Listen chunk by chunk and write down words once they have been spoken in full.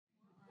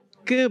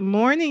Good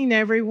morning,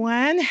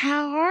 everyone.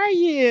 How are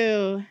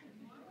you?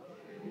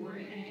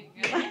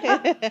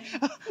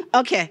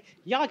 Okay,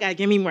 y'all gotta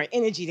give me more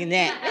energy than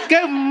that.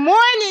 Good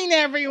morning,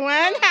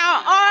 everyone.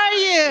 How are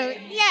you?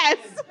 Yes.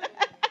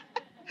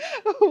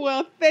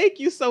 Well, thank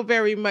you so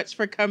very much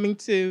for coming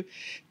to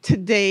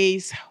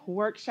today's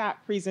workshop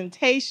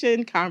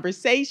presentation,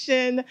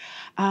 conversation.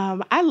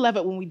 I love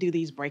it when we do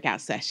these breakout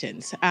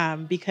sessions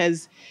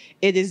because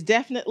it is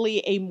definitely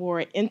a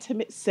more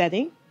intimate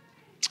setting.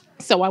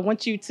 So I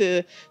want you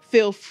to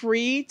feel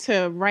free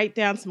to write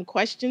down some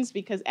questions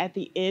because at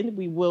the end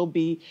we will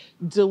be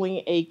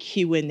doing a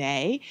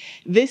Q&A.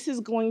 This is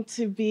going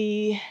to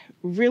be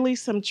really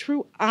some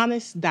true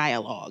honest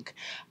dialogue.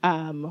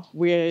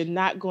 We're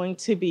not going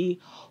to be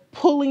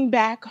pulling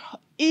back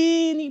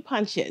any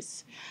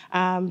punches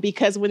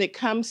because when it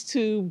comes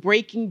to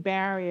breaking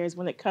barriers,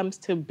 when it comes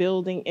to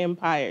building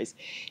empires,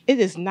 it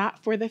is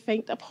not for the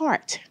faint of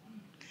heart.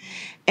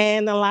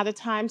 And a lot of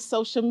times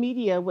social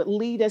media would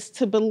lead us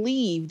to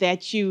believe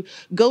that you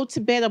go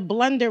to bed a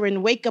blunder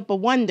and wake up a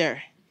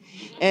wonder.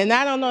 And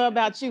I don't know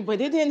about you,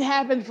 but it didn't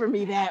happen for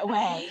me that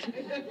way.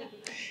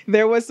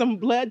 There was some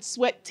blood,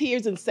 sweat,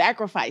 tears, and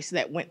sacrifice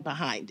that went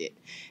behind it.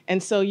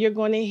 And so you're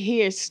going to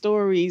hear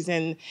stories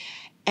and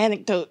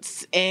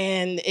anecdotes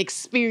and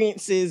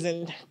experiences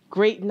and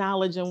great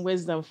knowledge and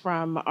wisdom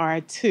from our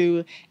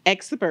two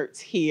experts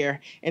here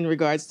in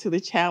regards to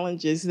the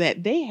challenges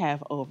that they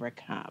have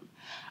overcome.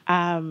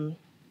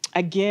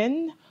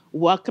 Again,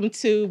 welcome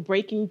to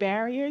Breaking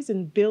Barriers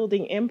and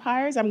Building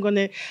Empires. I'm going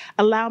to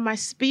allow my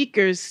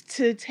speakers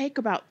to take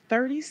about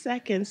 30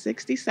 seconds,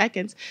 60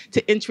 seconds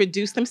to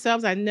introduce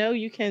themselves. I know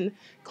you can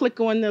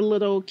click on the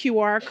little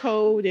QR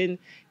code and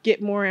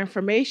get more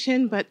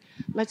information, but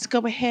let's go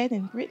ahead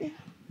and Brittany.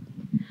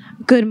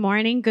 Good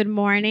morning. Good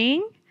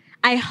morning.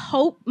 I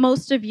hope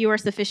most of you are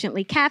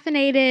sufficiently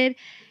caffeinated.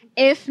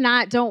 If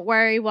not, don't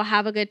worry, we'll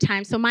have a good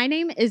time. So my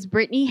name is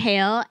Brittany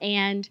Hale,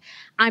 and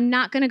I'm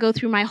not going to go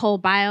through my whole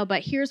bio,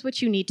 but here's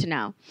what you need to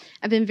know.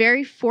 I've been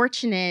very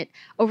fortunate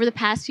over the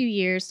past few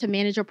years to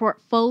manage a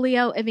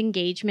portfolio of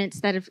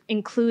engagements that have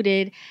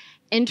included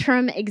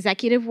interim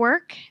executive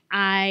work.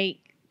 I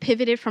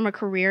pivoted from a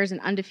career as an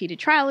undefeated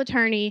trial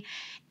attorney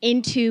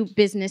into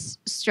business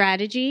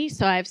strategy.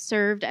 So I've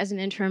served as an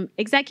interim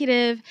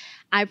executive.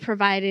 I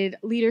provided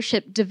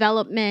leadership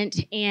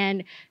development,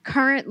 and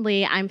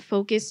currently I'm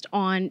focused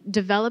on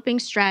developing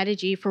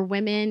strategy for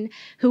women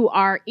who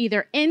are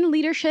either in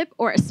leadership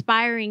or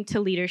aspiring to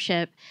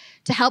leadership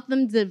to help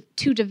them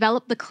to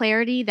develop the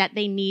clarity that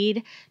they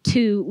need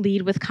to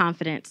lead with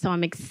confidence. So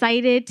I'm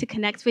excited to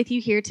connect with you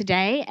here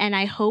today, and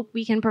I hope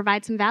we can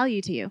provide some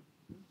value to you.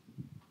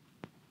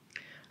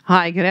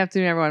 Hi, good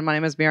afternoon, everyone. My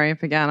name is Maryann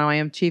Pagano. I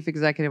am Chief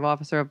Executive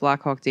Officer of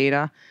BlackHawk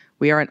Data.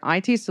 We are an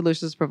IT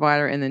solutions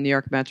provider in the New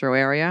York metro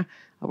area.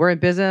 We're in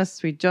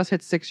business. We just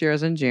hit 6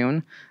 years in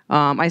June.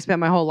 I spent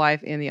my whole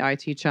life in the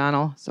IT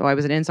channel. So I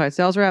was an inside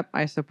sales rep.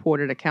 I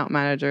supported account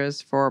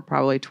managers for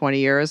probably 20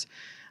 years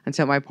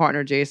until my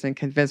partner, Jason,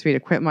 convinced me to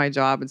quit my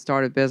job and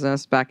start a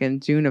business back in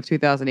June of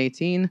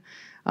 2018.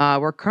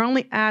 We're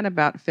currently at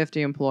about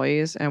 50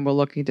 employees, and we're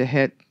looking to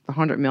hit the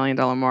 $100 million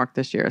mark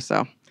this year.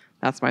 So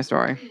that's my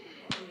story.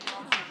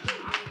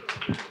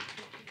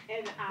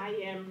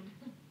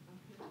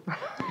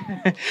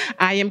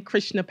 I am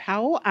Krishna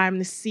Powell. I'm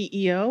the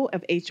CEO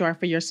of HR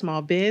for Your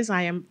Small Biz.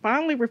 I am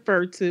fondly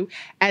referred to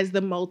as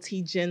the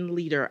multi-gen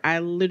leader. I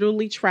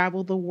literally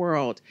travel the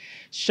world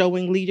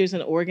showing leaders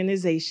and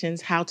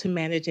organizations how to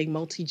manage a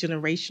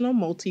multi-generational,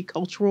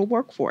 multicultural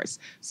workforce.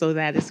 So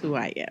that is who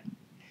I am.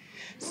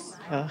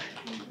 So,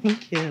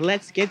 yeah,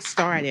 let's get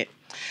started.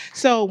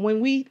 So when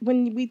we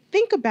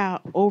think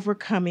about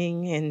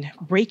overcoming and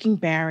breaking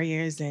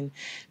barriers and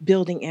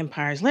building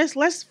empires,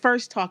 let's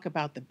first talk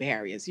about the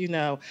barriers. You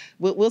know,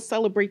 we'll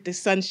celebrate the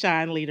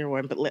sunshine later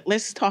on, but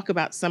let's talk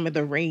about some of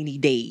the rainy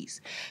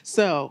days.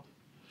 So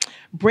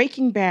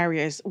breaking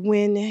barriers,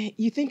 when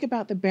you think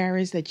about the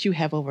barriers that you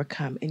have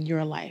overcome in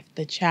your life,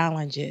 the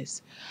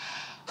challenges,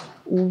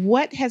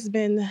 what has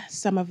been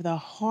some of the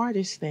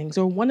hardest things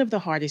or one of the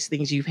hardest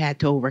things you've had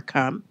to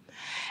overcome?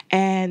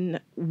 And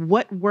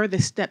what were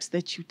the steps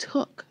that you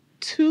took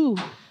to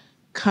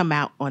come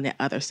out on the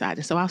other side?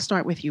 And so I'll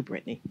start with you,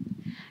 Brittany.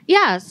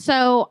 Yeah,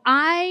 so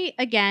I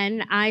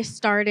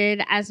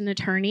started as an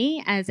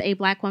attorney, as a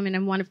Black woman,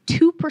 and one of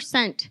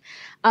 2%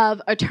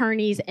 of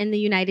attorneys in the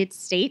United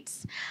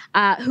States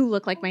who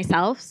look like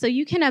myself. So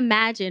you can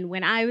imagine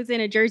when I was in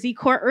a Jersey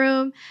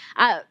courtroom,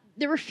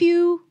 there were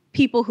few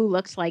people who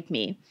looked like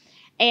me.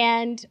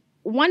 And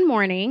one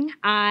morning,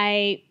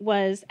 I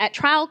was at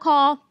trial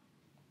call,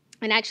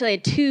 and actually I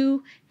had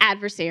two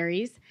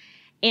adversaries.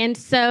 And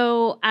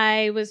so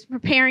I was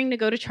preparing to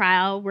go to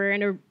trial. We're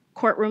in a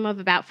courtroom of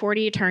about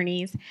 40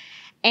 attorneys.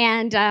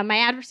 And my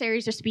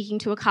adversaries are speaking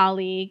to a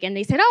colleague, and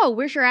they said, "Oh,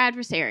 where's your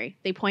adversary?"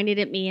 They pointed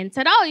at me and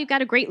said, "Oh, you've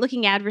got a great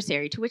looking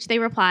adversary," to which they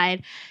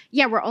replied,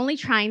 "Yeah, we're only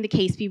trying the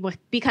case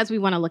because we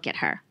want to look at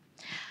her."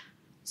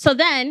 So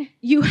then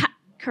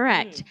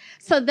correct.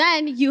 So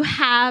then you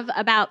have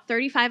about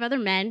 35 other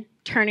men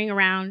turning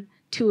around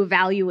to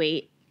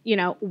evaluate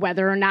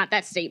whether or not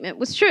that statement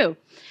was true.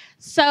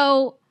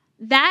 So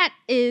that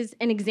is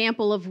an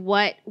example of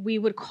what we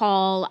would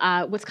call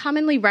what's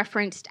commonly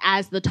referenced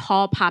as the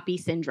tall poppy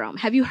syndrome.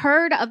 Have you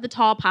heard of the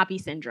tall poppy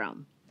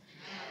syndrome?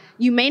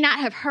 You may not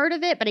have heard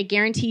of it, but I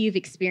guarantee you've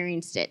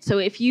experienced it. So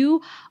if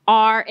you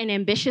are an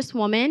ambitious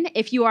woman,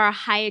 if you are a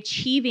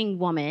high-achieving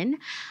woman,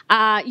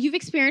 you've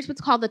experienced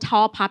what's called the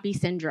tall poppy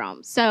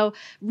syndrome. So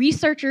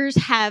researchers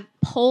have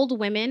polled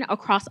women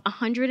across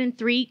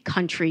 103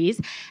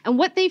 countries, and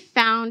what they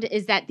found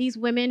is that these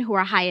women who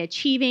are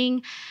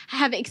high-achieving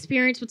have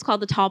experienced what's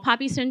called the tall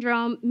poppy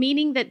syndrome,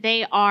 meaning that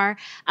they are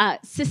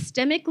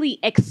systemically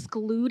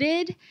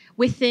excluded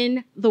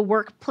within the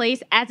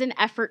workplace as an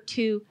effort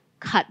to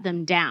cut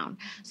them down.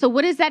 So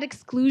what does that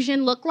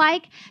exclusion look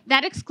like?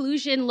 That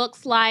exclusion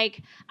looks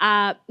like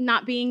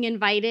not being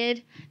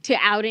invited to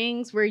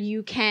outings where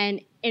you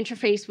can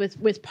interface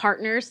with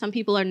partners. Some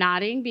people are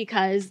nodding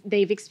because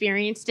they've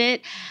experienced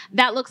it.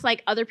 That looks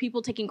like other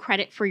people taking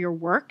credit for your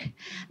work.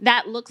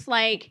 That looks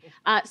like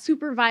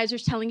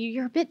supervisors telling you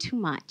you're a bit too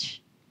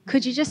much.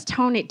 Could you just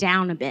tone it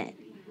down a bit?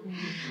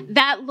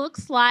 That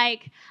looks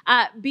like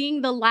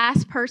being the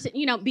last person,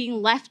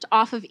 being left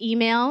off of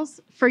emails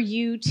for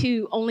you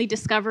to only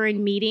discover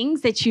in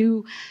meetings that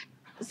you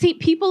see.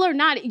 People are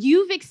not,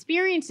 you've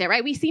experienced it,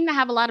 right? We seem to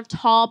have a lot of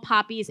tall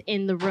poppies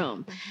in the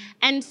room.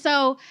 And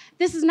so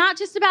this is not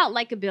just about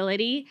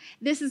likability.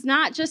 This is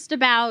not just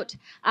about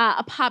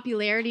a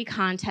popularity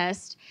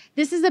contest.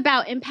 This is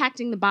about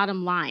impacting the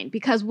bottom line,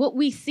 because what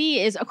we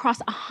see is across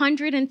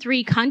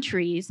 103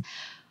 countries,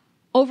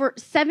 over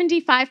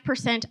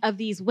 75% of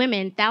these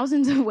women,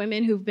 thousands of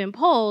women who've been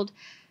polled,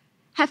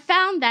 have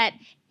found that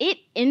it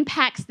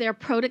impacts their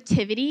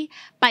productivity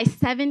by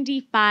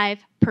 75%.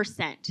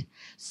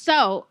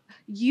 So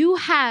you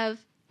have,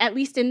 at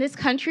least in this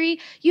country,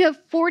 you have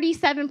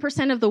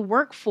 47% of the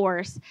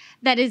workforce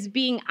that is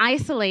being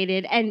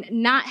isolated and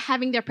not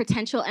having their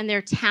potential and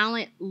their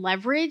talent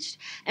leveraged.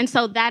 And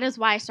so that is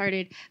why I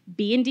started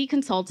B&D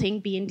Consulting.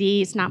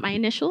 B&D is not my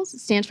initials. It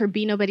stands for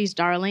Be Nobody's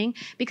Darling,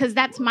 because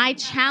that's my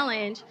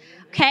challenge,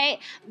 okay?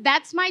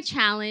 That's my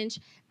challenge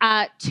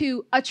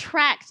to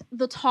attract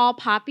the tall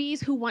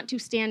poppies who want to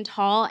stand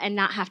tall and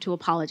not have to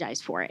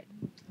apologize for it.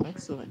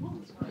 Excellent.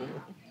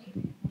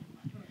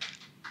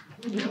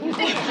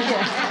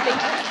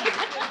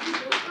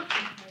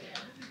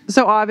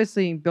 So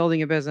obviously,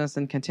 building a business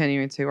and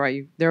continuing to,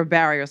 right, there are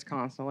barriers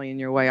constantly in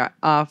your way.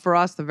 For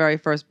us, the very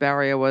first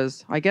barrier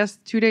was, I guess,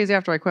 2 days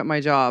after I quit my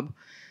job,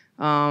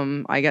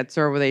 I got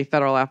served with a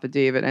federal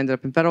affidavit, ended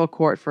up in federal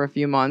court for a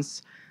few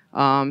months.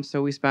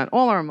 So we spent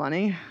all our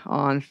money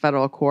on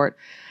federal court.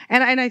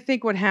 And I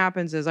think what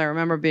happens is I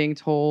remember being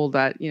told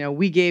that,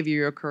 we gave you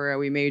your career,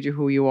 we made you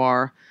who you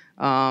are.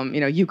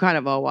 You kind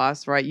of owe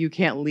us, right? You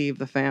can't leave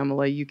the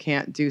family. You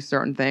can't do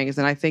certain things.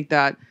 And I think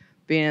that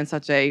being in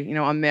such a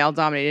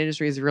male-dominated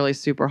industry is really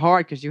super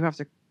hard because you have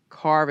to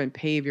carve and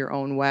pave your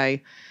own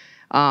way.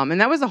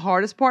 And that was the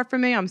hardest part for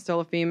me. I'm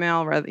still a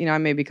female. I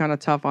may be kind of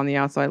tough on the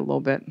outside a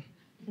little bit.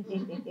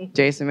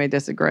 Jason may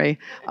disagree.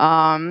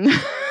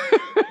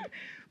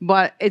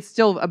 But it's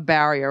still a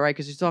barrier, right?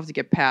 Because you still have to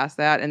get past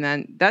that. And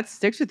then that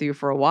sticks with you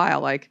for a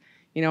while. Like,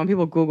 when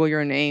people Google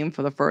your name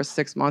for the first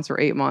 6 months or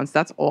 8 months,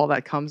 that's all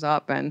that comes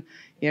up. And,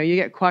 you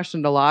get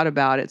questioned a lot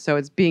about it. So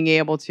it's being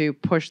able to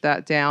push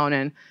that down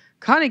and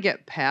kind of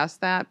get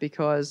past that,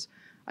 because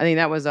I think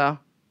that was a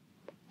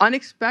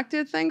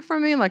unexpected thing for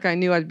me. Like, I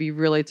knew I'd be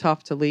really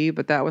tough to leave,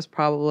 but that was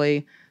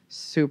probably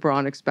super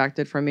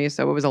unexpected for me.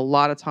 So it was a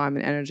lot of time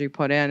and energy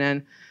put in,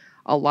 and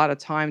a lot of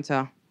time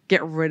to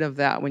get rid of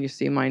that when you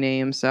see my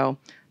name. So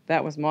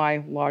that was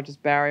my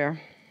largest barrier.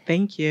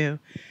 Thank you.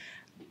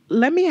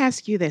 Let me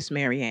ask you this,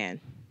 Maryann,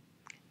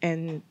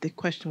 and the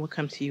question will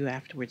come to you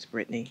afterwards,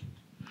 Brittany.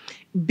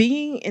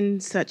 Being in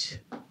such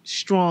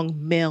strong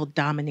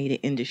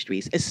male-dominated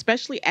industries,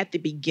 especially at the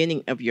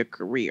beginning of your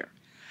career,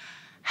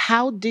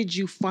 how did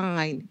you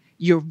find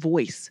your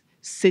voice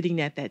sitting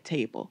at that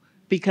table?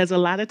 Because a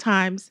lot of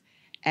times,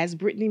 as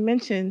Brittany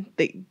mentioned,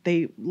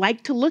 they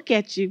like to look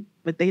at you,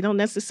 but they don't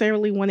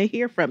necessarily want to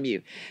hear from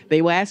you.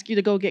 They will ask you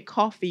to go get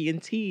coffee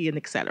and tea and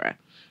et cetera.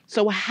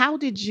 So how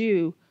did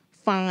you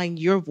find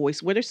your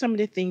voice? What are some of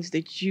the things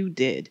that you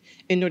did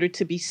in order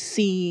to be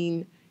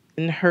seen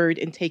and heard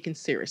and taken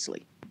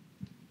seriously?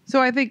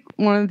 So I think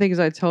one of the things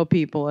I tell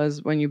people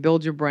is when you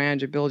build your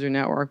brand, you build your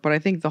network. But I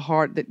think the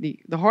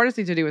hardest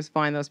thing to do is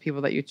find those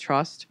people that you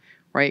trust,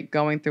 right?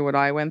 Going through what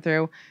I went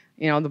through.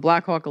 The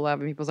BlackHawk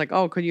 11, people's like,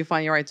 oh, could you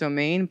find your right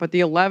domain? But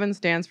the 11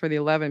 stands for the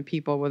 11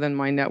 people within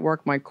my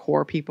network, my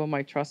core people,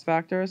 my trust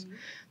factors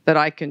that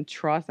I can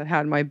trust, that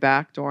had my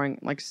back during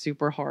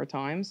super hard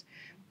times.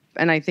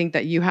 And I think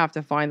that you have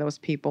to find those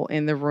people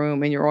in the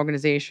room, in your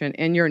organization,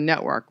 in your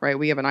network, right?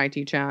 We have an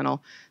IT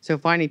channel. So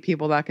finding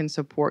people that can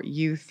support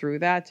you through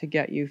that, to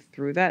get you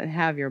through that and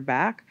have your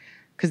back,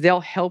 because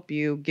they'll help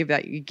you give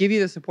you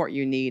the support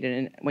you need.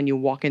 And when you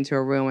walk into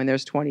a room and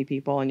there's 20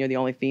 people and you're the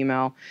only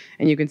female,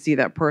 and you can see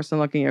that person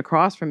looking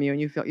across from you,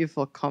 and you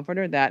feel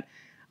comforted that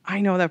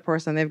I know that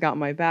person, they've got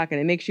my back, and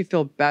it makes you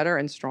feel better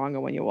and stronger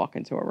when you walk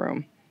into a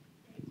room.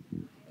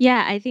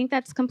 Yeah, I think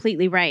that's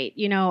completely right.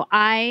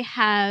 I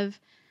have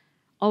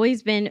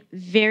always been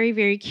very,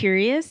 very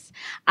curious.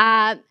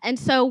 And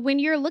so when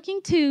you're looking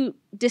to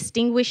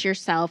distinguish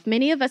yourself,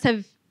 many of us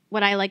have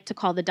what I like to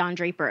call the Don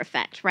Draper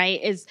effect,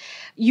 right? Is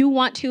you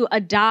want to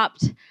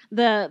adopt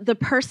the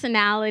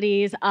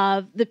personalities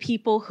of the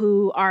people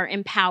who are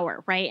in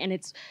power, right? And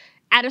it's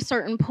at a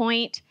certain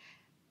point,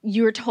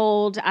 you're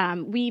told,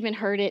 we even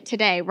heard it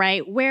today,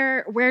 right?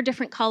 Wear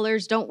different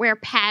colors, don't wear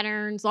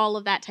patterns, all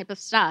of that type of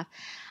stuff.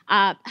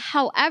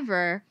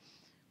 However,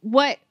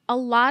 what a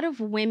lot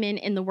of women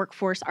in the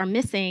workforce are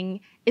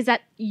missing is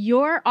that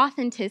your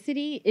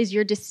authenticity is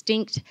your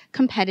distinct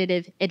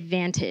competitive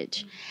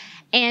advantage.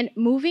 And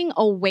moving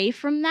away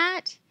from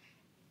that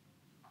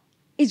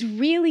is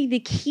really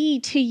the key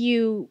to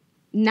you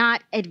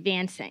not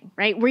advancing,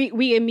 right?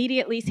 We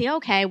immediately say,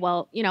 okay,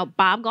 well,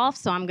 Bob golfs,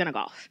 so I'm going to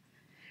golf,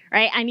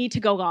 right? I need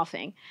to go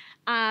golfing.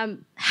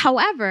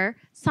 However,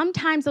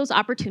 sometimes those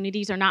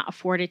opportunities are not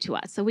afforded to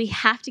us. So we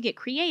have to get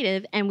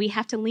creative and we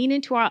have to lean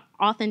into our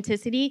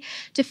authenticity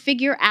to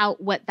figure out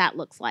what that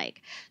looks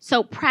like.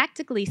 So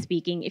practically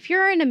speaking, if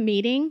you're in a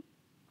meeting,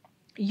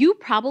 you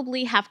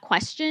probably have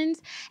questions.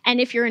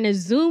 And if you're in a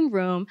Zoom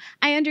room,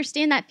 I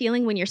understand that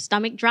feeling when your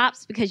stomach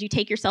drops because you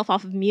take yourself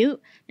off of mute.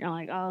 You're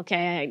like, oh,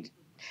 okay,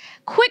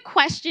 quick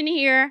question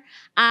here.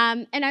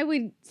 And I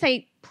would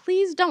say,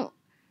 please don't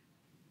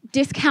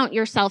discount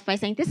yourself by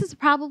saying, this is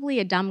probably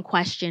a dumb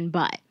question,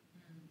 but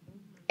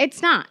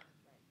it's not.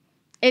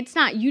 It's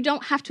not. You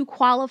don't have to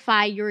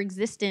qualify your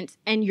existence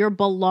and your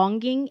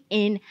belonging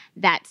in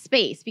that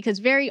space because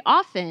very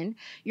often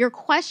your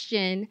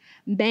question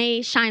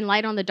may shine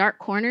light on the dark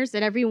corners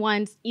that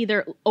everyone's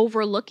either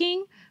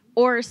overlooking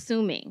or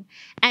assuming.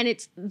 And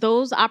it's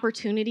those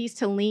opportunities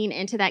to lean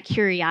into that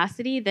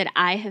curiosity that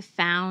I have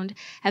found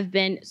have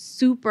been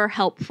super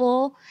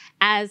helpful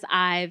as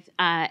I've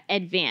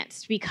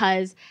advanced,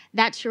 because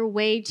that's your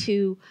way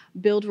to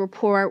build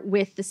rapport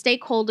with the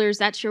stakeholders.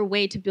 That's your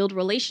way to build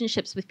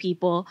relationships with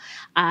people.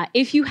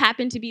 If you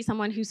happen to be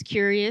someone who's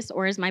curious,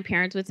 or as my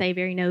parents would say,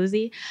 very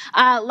nosy,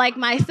 like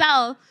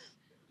myself,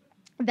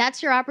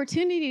 that's your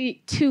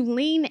opportunity to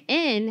lean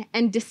in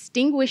and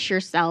distinguish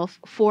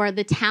yourself for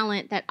the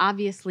talent that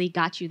obviously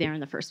got you there in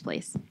the first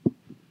place.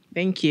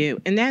 Thank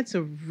you. And that's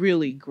a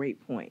really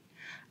great point.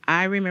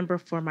 I remember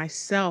for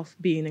myself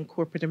being in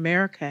corporate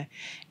America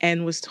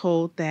and was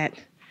told that,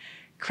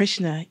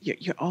 Krishna,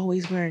 you're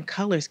always wearing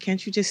colors.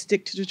 Can't you just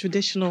stick to the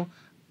traditional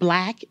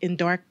black and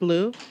dark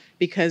blue?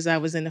 Because I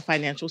was in the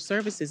financial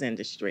services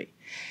industry.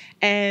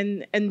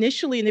 And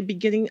initially, in the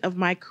beginning of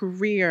my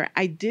career,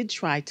 I did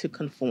try to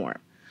conform.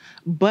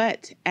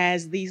 But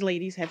as these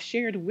ladies have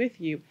shared with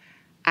you,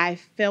 I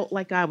felt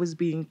like I was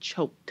being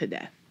choked to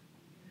death.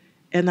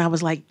 And I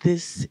was like,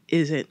 this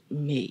isn't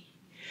me.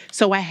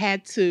 So I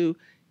had to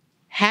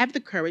have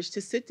the courage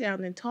to sit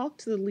down and talk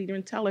to the leader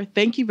and tell her,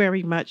 thank you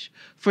very much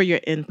for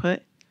your input,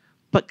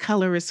 but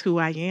color is who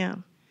I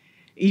am.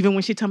 Even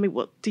when she told me,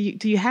 well, do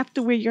you have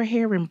to wear your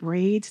hair in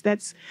braids?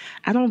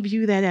 I don't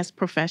view that as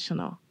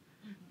professional.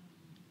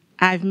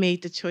 I've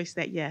made the choice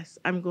that, yes,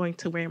 I'm going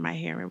to wear my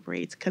hair in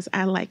braids because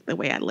I like the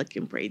way I look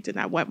in braids and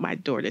I want my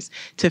daughters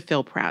to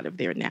feel proud of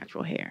their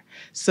natural hair.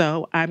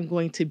 So I'm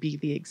going to be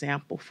the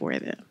example for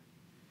them.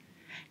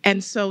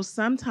 And so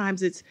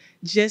sometimes it's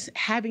just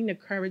having the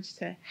courage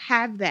to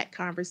have that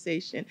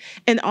conversation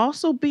and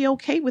also be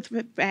okay with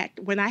the fact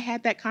when I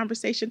had that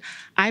conversation,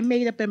 I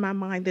made up in my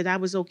mind that I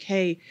was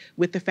okay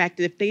with the fact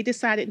that if they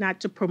decided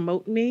not to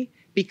promote me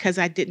because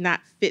I did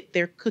not fit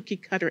their cookie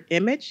cutter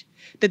image,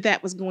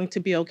 that was going to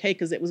be okay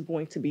because it was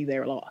going to be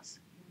their loss.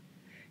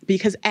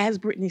 Because as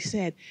Brittany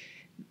said,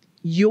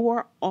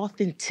 your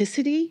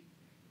authenticity,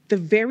 the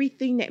very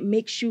thing that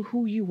makes you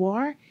who you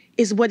are,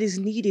 is what is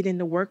needed in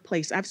the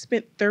workplace. I've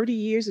spent 30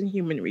 years in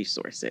human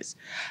resources.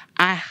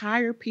 I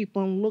hire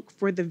people and look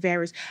for the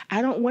various.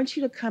 I don't want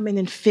you to come in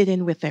and fit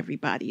in with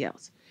everybody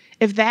else.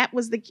 If that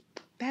was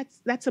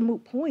that's a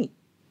moot point.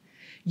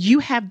 You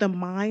have the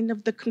mind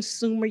of the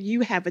consumer.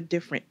 You have a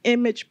different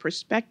image,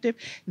 perspective.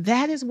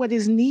 That is what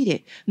is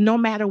needed, no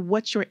matter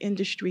what your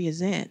industry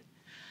is in.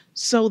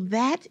 So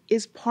that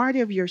is part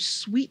of your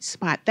sweet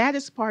spot. That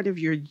is part of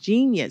your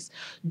genius.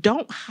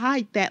 Don't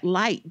hide that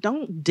light.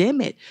 Don't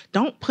dim it.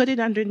 Don't put it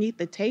underneath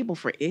the table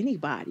for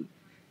anybody.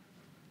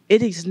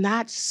 It is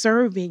not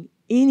serving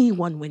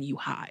anyone when you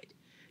hide.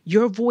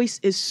 Your voice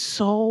is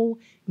so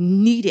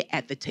needed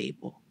at the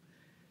table.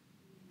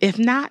 If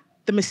not,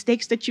 the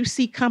mistakes that you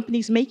see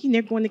companies making,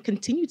 they're going to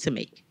continue to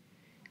make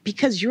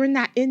because you're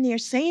not in there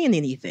saying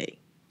anything.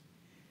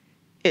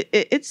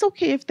 It's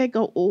okay if they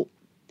go, oh,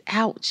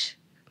 ouch.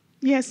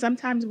 Yes,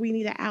 sometimes we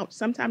need an ouch.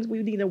 Sometimes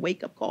we need a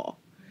wake-up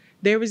call.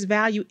 There is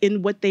value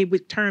in what they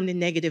would term the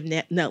negative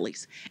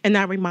Nellies. And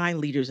I remind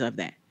leaders of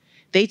that.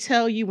 They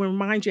tell you and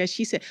remind you, as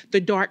she said, the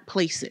dark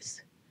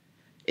places.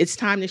 It's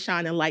time to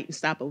shine a light and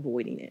stop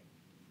avoiding it.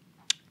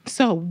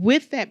 So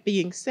with that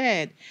being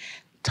said,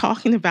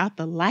 talking about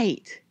the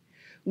light,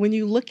 when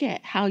you look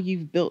at how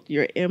you've built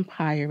your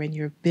empire and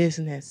your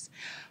business,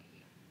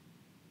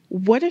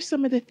 What are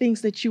some of the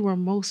things that you are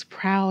most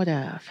proud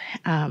of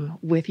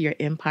with your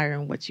empire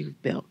and what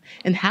you've built?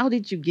 And how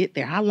did you get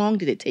there? How long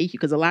did it take you?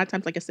 Because a lot of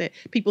times, like I said,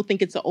 people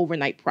think it's an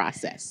overnight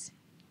process.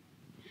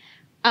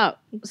 Oh,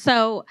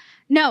 so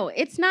no,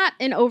 it's not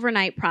an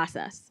overnight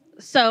process.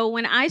 So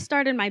when I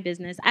started my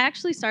business, I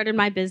actually started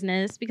my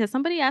business because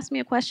somebody asked me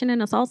a question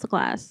in a salsa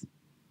class.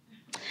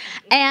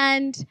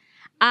 And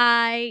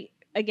I,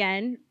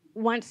 again,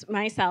 once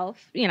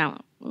myself,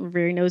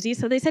 very nosy.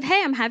 So they said,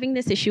 hey, I'm having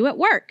this issue at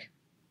work.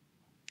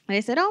 And I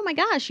said, oh my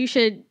gosh, you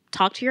should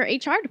talk to your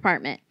HR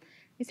department.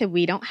 They said,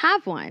 we don't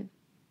have one.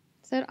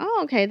 I said,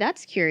 oh, okay,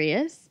 that's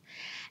curious.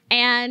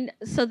 And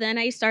so then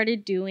I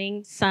started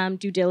doing some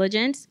due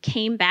diligence,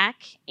 came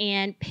back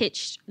and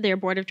pitched their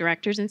board of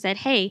directors and said,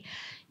 hey,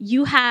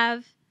 you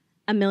have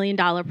 $1 million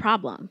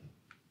problem.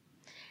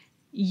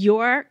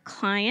 Your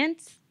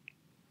clients,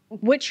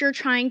 what you're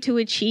trying to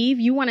achieve,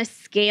 you want to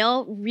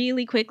scale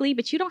really quickly,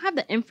 but you don't have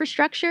the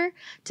infrastructure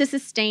to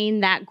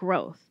sustain that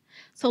growth.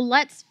 So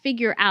let's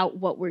figure out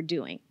what we're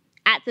doing.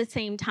 At the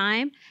same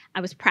time,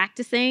 I was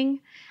practicing.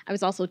 I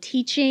was also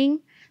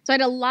teaching. So I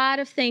had a lot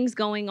of things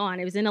going on.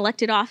 I was in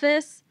elected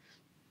office.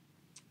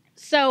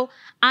 So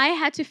I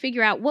had to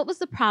figure out what was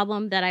the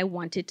problem that I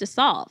wanted to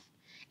solve.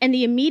 And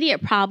the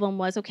immediate problem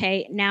was,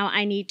 okay, now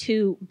I need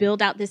to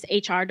build out this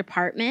HR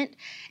department.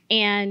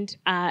 And,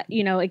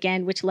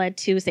 again, which led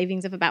to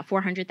savings of about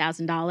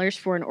 $400,000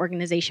 for an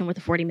organization with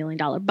a $40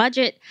 million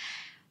budget.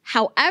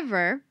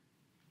 However,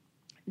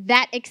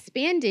 that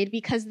expanded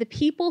because the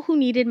people who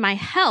needed my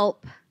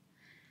help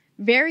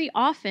very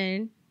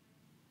often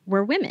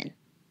were women.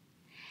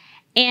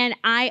 And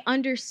I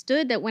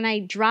understood that when I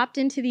dropped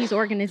into these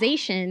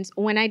organizations,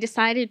 when I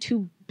decided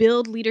to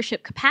build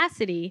leadership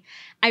capacity,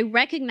 I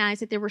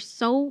recognized that there were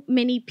so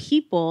many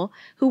people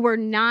who were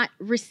not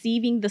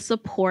receiving the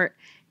support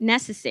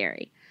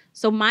necessary.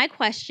 So my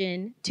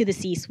question to the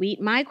C-suite,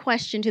 my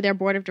question to their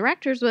board of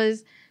directors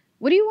was,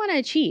 what do you want to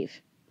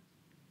achieve?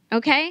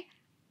 Okay?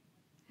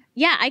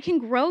 Yeah, I can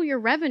grow your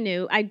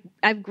revenue.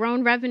 I've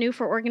grown revenue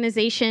for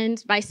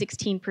organizations by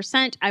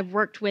 16%. I've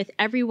worked with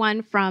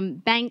everyone from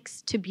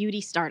banks to beauty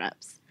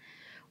startups.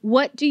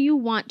 What do you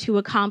want to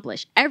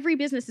accomplish? Every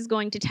business is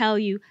going to tell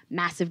you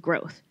massive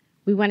growth.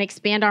 We want to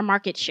expand our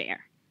market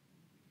share.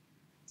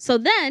 So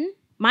then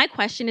my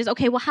question is,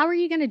 okay, well, how are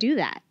you going to do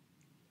that?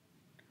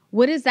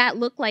 What does that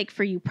look like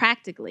for you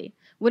practically?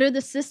 What are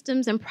the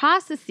systems and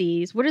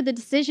processes? What are the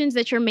decisions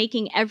that you're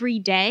making every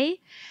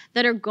day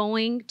that are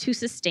going to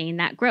sustain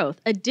that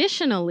growth?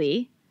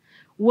 Additionally,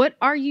 what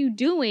are you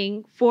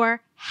doing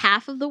for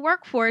half of the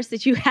workforce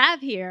that you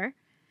have here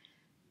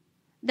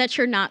that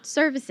you're not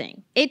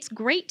servicing? It's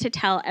great to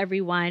tell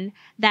everyone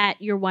that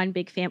you're one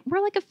big family.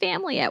 We're like a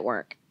family at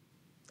work.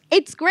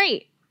 It's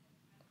great.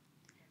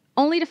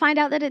 Only to find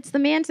out that it's the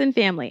Manson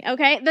family,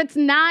 okay? That's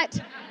not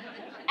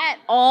at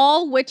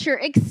all what you're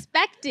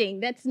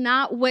expecting. That's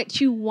not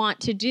what you want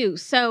to do.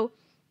 So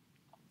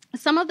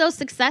some of those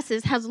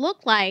successes has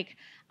looked like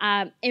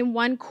in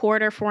one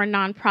quarter for a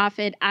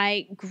nonprofit,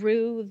 I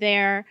grew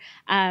their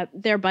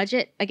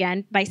budget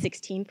again by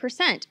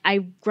 16%.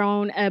 I've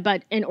grown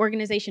an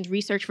organization's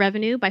research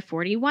revenue by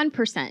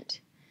 41%.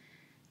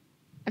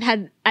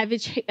 I've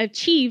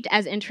achieved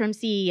as interim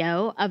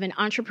CEO of an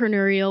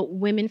entrepreneurial,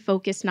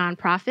 women-focused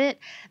nonprofit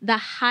the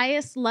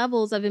highest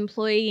levels of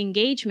employee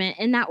engagement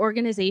in that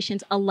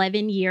organization's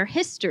 11-year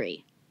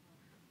history.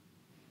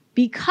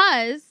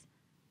 Because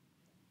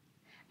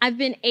I've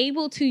been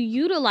able to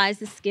utilize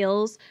the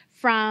skills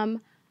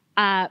from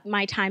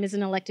my time as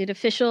an elected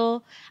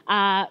official,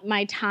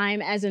 my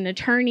time as an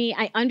attorney.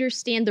 I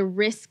understand the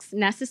risks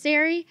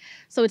necessary.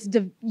 So it's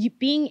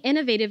being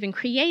innovative and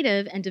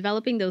creative and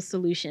developing those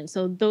solutions.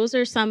 So those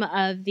are some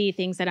of the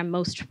things that I'm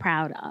most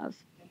proud of.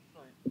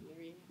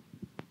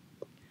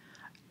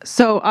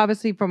 So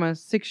obviously from a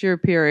 6-year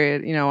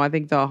period, I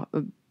think the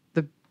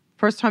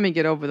first time you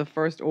get over the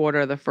first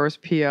order, the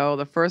first PO,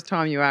 the first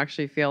time you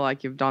actually feel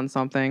like you've done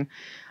something,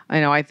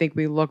 I think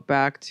we look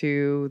back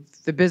to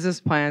the business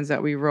plans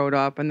that we wrote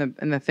up and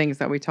the things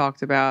that we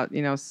talked about,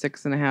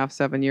 6.5,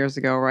 7 years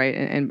ago, right?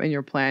 And in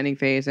your planning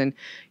phase, and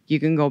you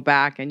can go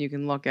back and you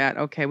can look at,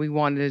 okay, we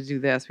wanted to do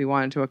this, we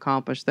wanted to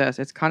accomplish this.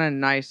 It's kind of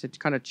nice to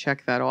kind of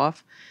check that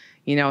off,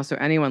 so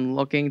anyone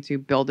looking to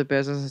build a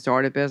business and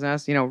start a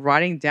business,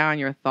 writing down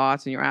your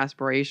thoughts and your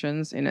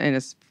aspirations in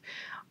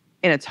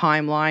a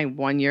timeline,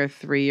 1 year,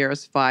 3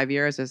 years, 5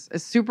 years is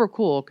super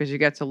cool because you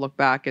get to look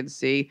back and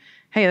see,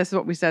 hey, this is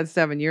what we said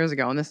 7 years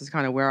ago, and this is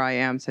kind of where I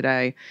am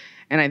today.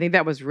 And I think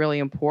that was really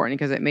important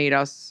because it made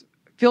us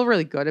feel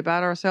really good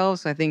about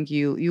ourselves. I think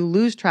you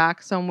lose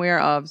track somewhere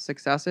of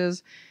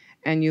successes,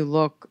 and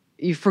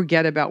you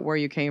forget about where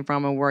you came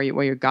from and where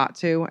you got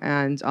to,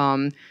 and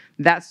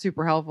that's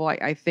super helpful.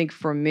 I think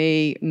for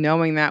me,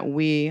 knowing that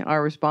we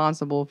are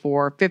responsible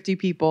for 50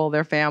 people,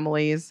 their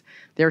families,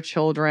 their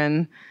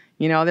children,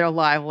 their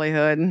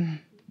livelihood,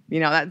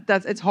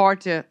 that's it's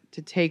hard to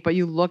take, but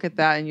you look at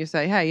that and you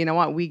say, hey, you know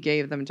what? We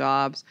gave them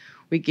jobs.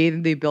 We gave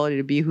them the ability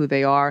to be who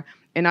they are.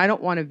 And I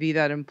don't want to be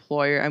that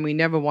employer, and we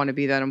never want to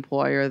be that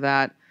employer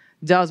that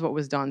does what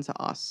was done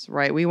to us,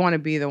 right? We want to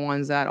be the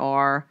ones that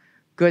are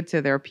good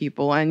to their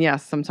people. And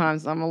yes,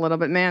 sometimes I'm a little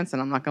bit Manson.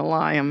 I'm not gonna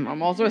lie.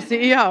 I'm also a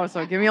CEO,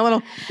 so give me a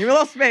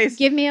little space.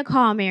 Give me a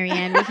call,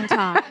 Maryann. We can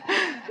talk.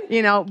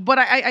 But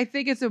I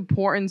think it's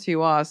important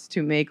to us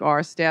to make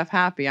our staff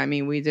happy. I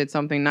mean, we did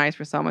something nice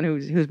for someone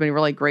who's been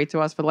really great to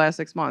us for the last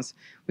 6 months.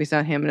 We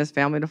sent him and his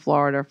family to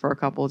Florida for a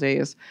couple of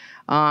days.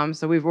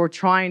 So we're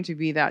trying to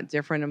be that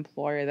different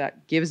employer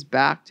that gives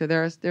back to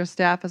their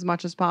staff as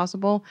much as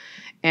possible.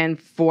 And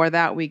for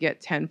that, we get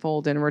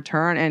tenfold in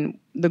return. And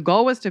the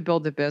goal is to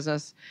build the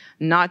business,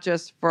 not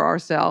just for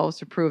ourselves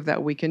to prove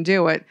that we can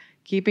do it.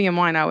 Keeping in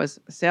mind, I was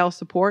sales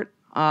support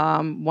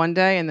one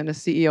day and then a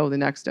CEO the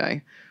next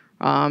day.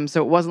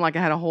 So it wasn't like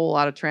I had a whole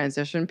lot of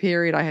transition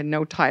period. I had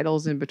no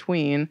titles in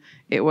between.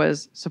 It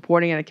was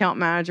supporting an account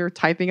manager,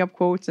 typing up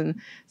quotes, and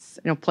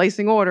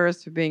placing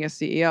orders to being a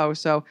CEO.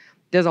 So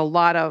there's a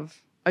lot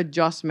of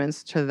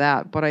adjustments to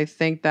that. But I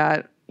think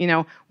that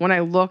when I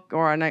look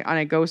or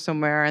I go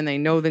somewhere and they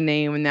know the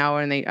name and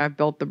I've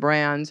built the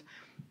brand,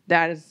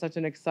 that is such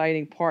an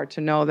exciting part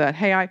to know that,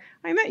 hey, I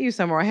met you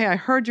somewhere. Hey, I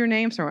heard your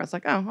name somewhere. It's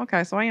like, oh,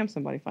 okay, so I am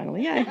somebody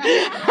finally. Yay.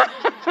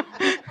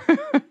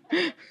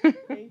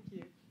 Thank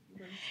you.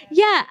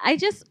 Yeah,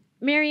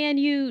 Maryann,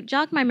 you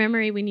jogged my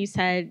memory when you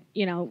said,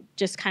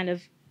 just kind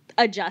of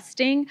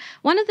adjusting.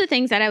 One of the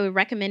things that I would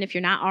recommend if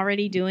you're not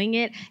already doing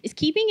it is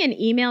keeping an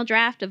email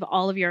draft of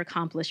all of your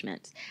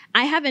accomplishments.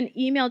 I have an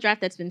email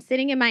draft that's been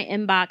sitting in my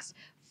inbox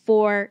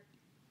for,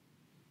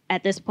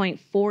 at this point,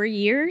 4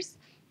 years.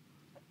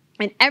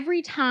 And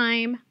every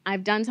time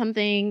I've done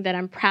something that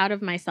I'm proud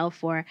of myself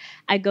for,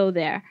 I go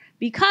there.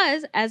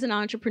 Because as an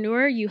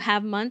entrepreneur, you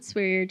have months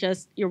where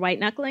you're white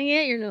knuckling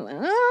it. You're like, I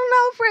don't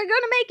know if we're going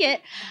to make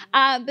it.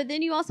 But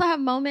then you also have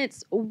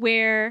moments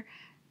where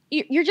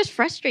you're just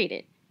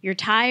frustrated. You're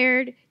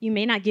tired. You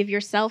may not give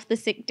yourself the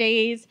sick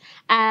days.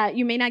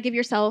 You may not give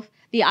yourself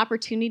the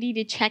opportunity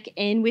to check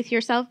in with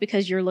yourself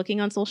because you're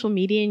looking on social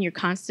media and you're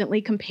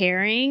constantly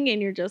comparing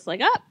and you're just like,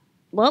 oh,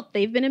 well,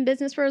 they've been in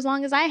business for as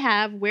long as I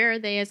have. Where are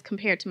they as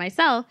compared to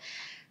myself?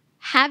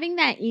 Having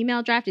that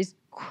email draft is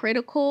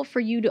critical for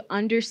you to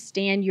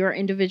understand your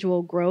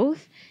individual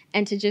growth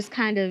and to just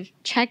kind of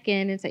check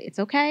in and say, it's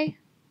okay.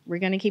 We're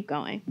going to keep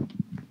going.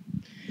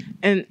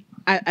 And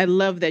I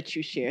love that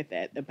you shared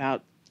that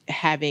about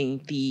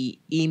having the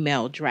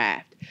email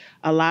draft.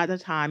 A lot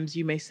of times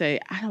you may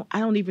say, I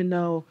don't even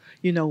know,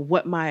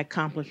 what my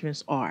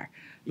accomplishments are.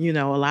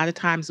 A lot of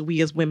times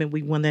we as women,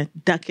 we want to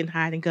duck and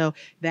hide and go,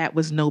 that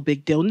was no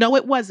big deal. No,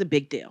 it was a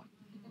big deal.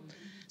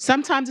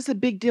 Sometimes it's a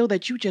big deal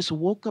that you just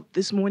woke up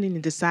this morning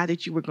and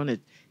decided you were going to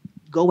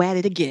go at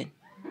it again.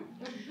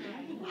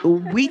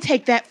 We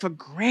take that for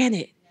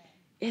granted.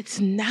 It's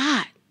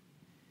not.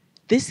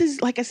 This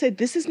is, like I said,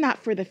 this is not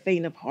for the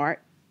faint of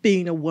heart,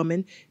 being a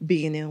woman,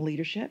 being in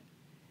leadership.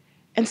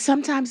 And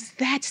sometimes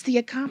that's the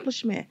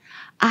accomplishment.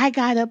 I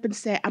got up and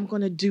said, I'm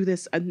going to do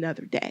this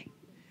another day.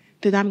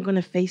 That I'm going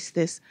to face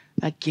this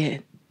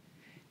again.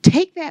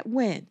 Take that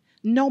win,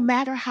 no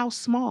matter how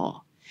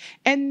small.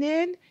 And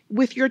then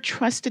with your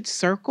trusted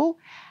circle,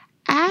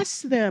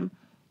 ask them,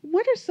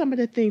 what are some of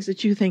the things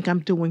that you think I'm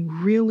doing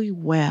really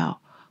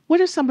well?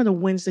 What are some of the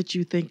wins that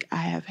you think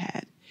I have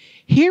had?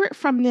 Hear it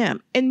from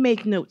them and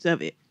make notes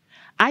of it.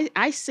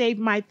 I save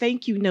my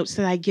thank you notes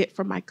that I get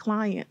from my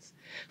clients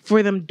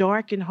for them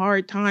dark and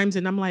hard times.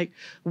 And I'm like,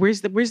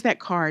 where's that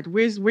card?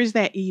 Where's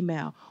that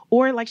email?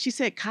 Or like she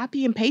said,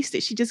 copy and paste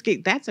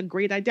it. That's a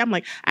great idea. I'm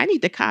like, I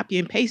need to copy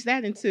and paste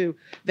that into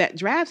that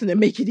draft and then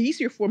make it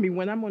easier for me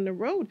when I'm on the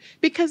road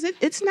because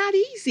it's not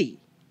easy.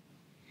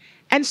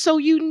 And so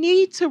you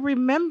need to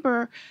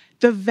remember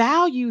the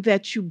value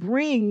that you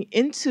bring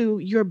into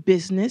your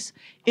business,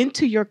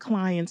 into your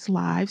clients'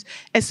 lives,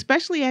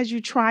 especially as you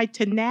try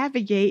to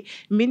navigate.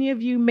 Many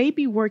of you may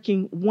be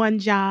working one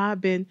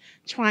job and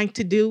trying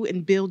to do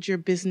and build your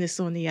business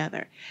on the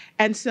other.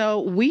 And so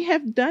we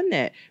have done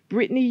that.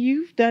 Brittany,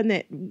 you've done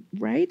that,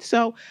 right?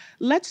 So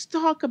let's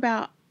talk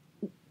about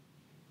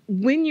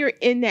when you're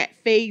in that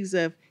phase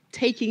of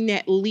taking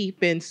that leap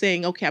and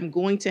saying, okay, I'm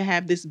going to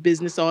have this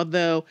business,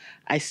 although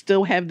I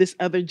still have this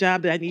other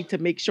job that I need to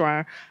make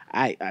sure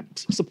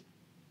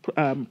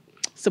I'm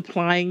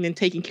supplying and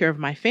taking care of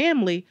my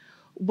family.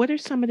 What are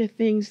some of the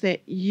things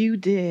that you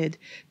did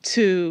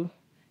to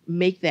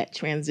make that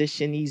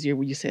transition easier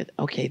where you said,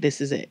 okay, this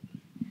is it?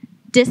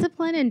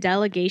 Discipline and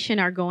delegation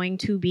are going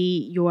to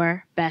be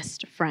your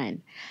best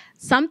friend.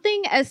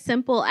 Something as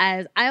simple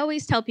as, I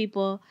always tell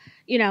people,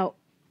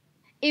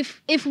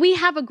 if we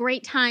have a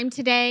great time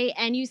today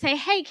and you say,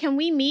 hey, can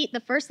we meet? The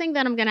first thing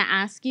that I'm going to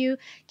ask you,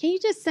 can you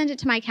just send it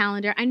to my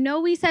calendar? I know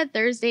we said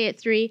Thursday at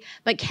 3,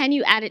 but can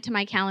you add it to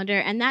my calendar?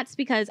 And that's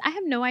because I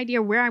have no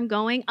idea where I'm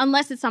going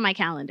unless it's on my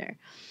calendar.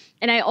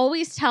 And I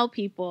always tell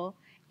people,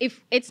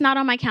 if it's not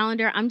on my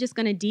calendar, I'm just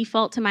going to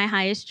default to my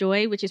highest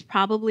joy, which is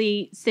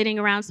probably sitting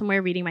around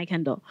somewhere reading my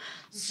Kindle.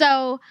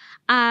 So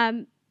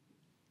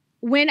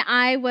when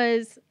I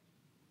was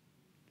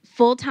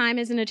full-time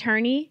as an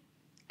attorney,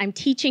 I'm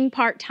teaching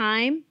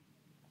part-time,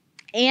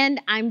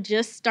 and I'm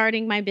just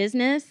starting my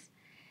business,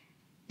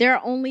 there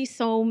are only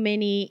so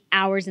many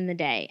hours in the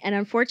day. And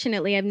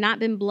unfortunately, I've not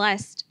been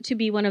blessed to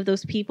be one of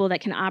those people that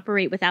can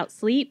operate without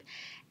sleep.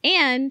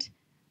 And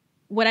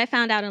what I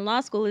found out in law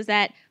school is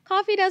that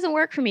coffee doesn't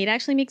work for me. It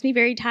actually makes me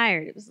very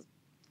tired. It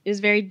was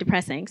very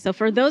depressing. So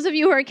for those of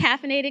you who are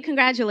caffeinated,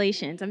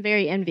 congratulations. I'm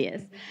very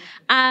envious.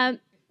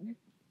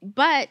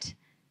 But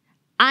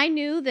I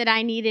knew that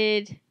I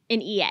needed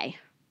an EA.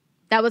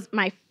 That was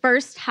my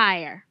first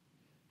hire.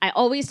 I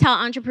always tell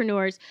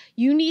entrepreneurs,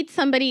 you need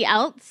somebody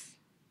else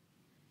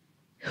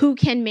who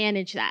can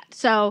manage that.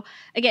 So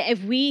again,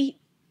 if we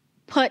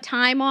put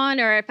time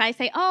on, or if I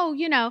say, oh,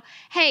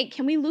 hey,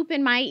 can we loop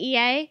in my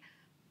EA?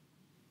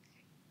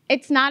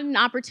 It's not an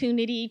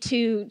opportunity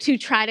to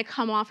try to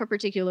come off a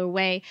particular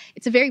way.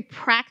 It's a very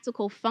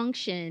practical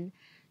function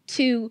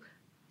to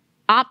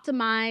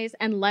optimize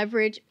and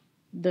leverage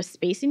the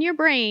space in your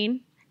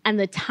brain and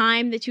the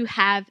time that you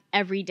have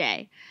every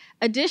day.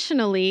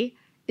 Additionally,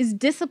 is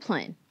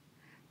discipline,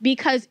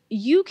 because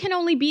you can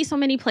only be so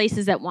many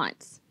places at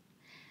once.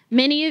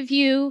 Many of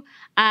you,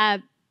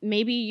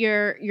 maybe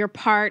you're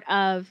part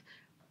of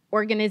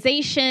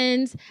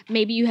organizations,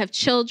 maybe you have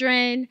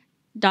children,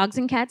 dogs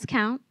and cats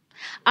count.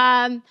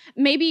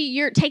 Maybe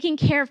you're taking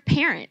care of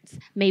parents.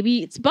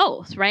 Maybe it's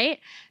both, right?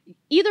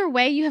 Either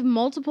way, you have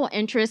multiple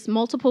interests,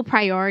 multiple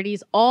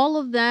priorities. All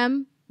of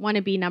them want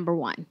to be number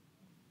one.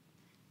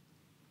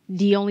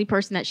 The only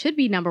person that should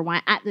be number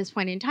one at this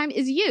point in time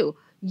is you.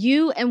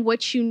 You and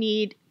what you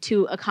need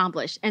to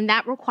accomplish. And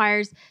that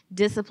requires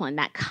discipline,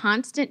 that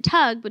constant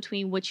tug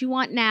between what you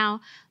want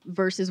now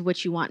versus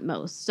what you want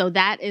most. So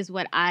that is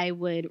what I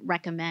would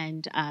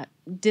recommend,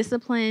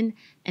 discipline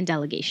and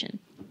delegation.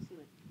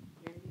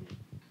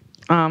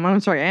 I'm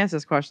sorry, I asked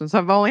this question. So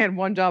I've only had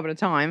one job at a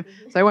time.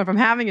 So I went from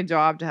having a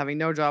job to having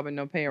no job and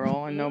no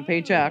payroll and no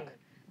paycheck,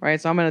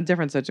 right? So I'm in a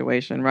different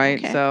situation, right?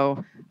 Okay.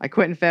 So I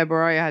quit in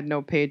February. I had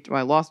no pay. Well,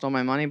 I lost all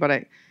my money, but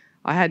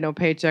I had no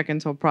paycheck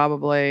until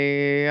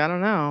probably, I don't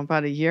know,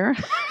 about a year.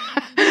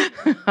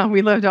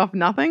 We lived off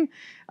nothing.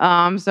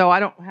 So I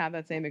don't have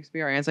that same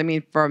experience. I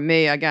mean, for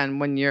me, again,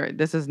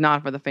 this is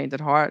not for the faint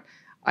at heart.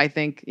 I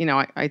think,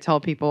 I tell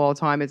people all the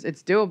time, it's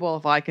doable.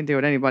 If I can do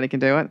it, anybody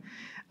can do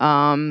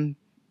it.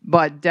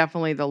 But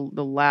definitely the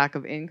lack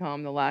of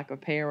income, the lack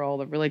of payroll,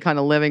 the really kind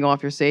of living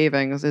off your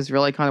savings is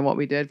really kind of what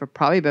we did for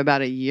probably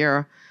about a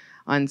year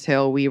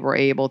until we were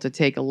able to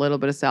take a little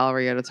bit of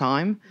salary at a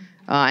time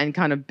and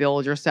kind of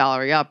build your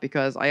salary up,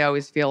 because I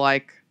always feel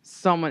like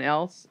someone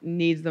else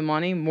needs the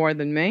money more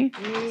than me.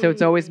 So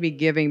it's always me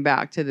giving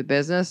back to the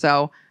business.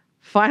 So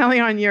finally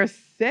on year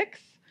 6,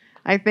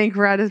 I think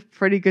we're at a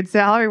pretty good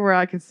salary where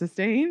I can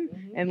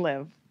sustain and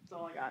live. That's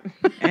all I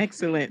got.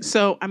 Excellent.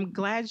 So I'm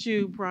glad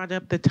you brought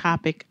up the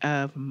topic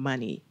of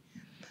money.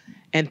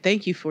 And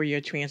thank you for your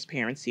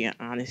transparency and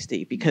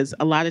honesty, because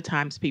a lot of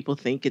times people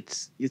think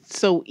it's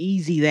so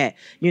easy that,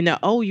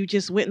 you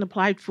just went and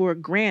applied for a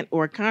grant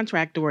or a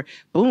contract, or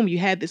boom, you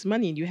had this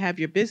money and you have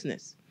your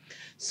business.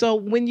 So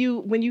when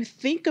you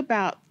think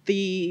about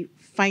the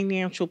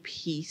financial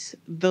piece,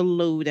 the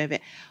load of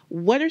it,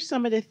 what are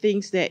some of the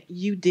things that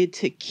you did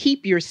to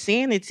keep your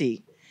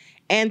sanity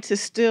and to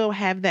still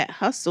have that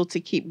hustle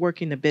to keep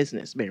working the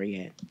business,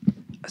 Maryann?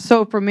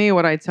 So for me,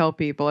 what I tell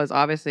people is,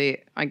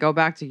 obviously I go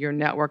back to your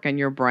network and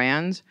your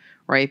brand,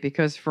 right?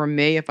 Because for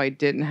me, if I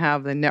didn't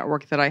have the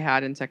network that I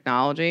had in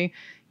technology,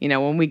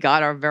 when we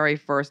got our very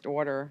first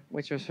order,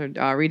 which was for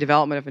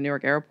redevelopment of the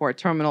Newark Airport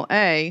Terminal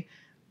A,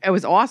 it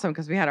was awesome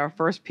because we had our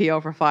first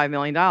PO for $5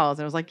 million. And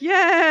it was like,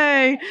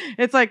 yay!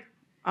 It's like,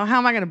 oh, how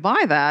am I going to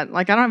buy that?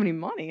 Like, I don't have any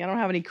money. I don't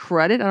have any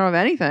credit. I don't have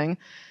anything.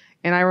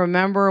 And I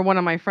remember one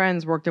of my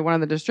friends worked at one of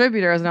the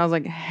distributors, and I was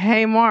like,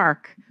 hey,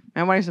 Mark,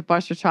 and when I used to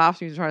bust your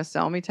chops, you used to try to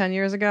sell me 10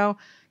 years ago,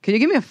 can you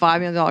give me a $5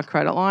 million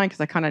credit line? Because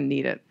I kind of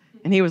need it.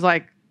 And he was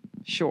like,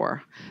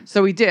 sure.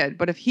 So he did.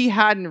 But if he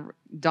hadn't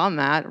done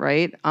that,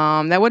 right,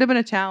 that would have been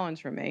a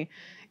challenge for me.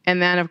 And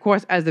then, of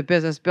course, as the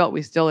business built,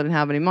 we still didn't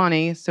have any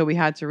money. So we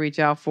had to reach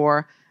out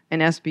for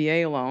an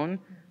SBA loan.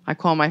 I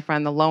call my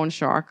friend the loan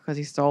shark because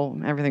he stole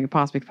everything he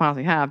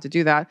possibly have to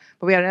do that.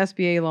 But we had an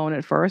SBA loan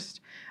at first,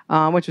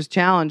 which was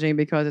challenging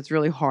because it's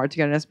really hard to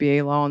get an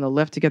SBA loan. The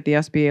lift to get the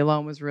SBA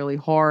loan was really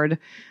hard.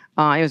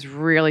 It was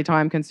really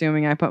time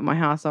consuming. I put my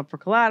house up for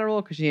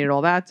collateral because she needed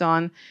all that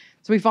done.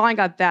 So we finally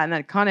got that, and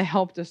that kind of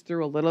helped us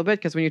through a little bit,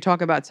 because when you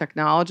talk about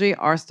technology,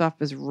 our stuff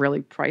is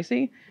really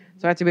pricey.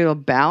 So I have to be able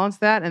to balance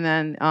that. And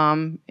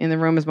then in the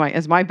room is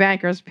my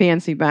bankers,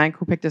 PNC Bank,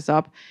 who picked us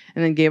up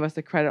and then gave us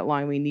the credit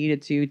line we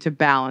needed to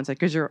balance it,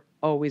 because you're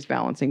always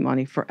balancing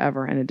money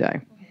forever and a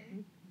day.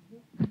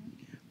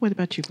 What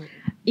about you, Brittany?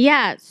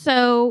 Yeah,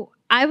 so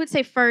I would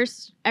say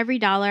first, every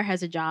dollar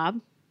has a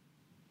job.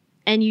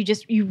 And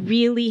you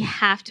really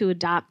have to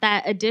adopt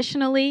that.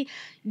 Additionally,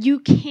 you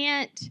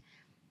can't,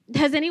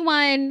 has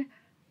anyone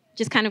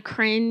just kind of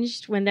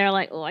cringed when they're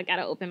like, oh, I got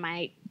to open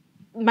my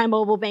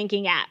mobile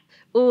banking app.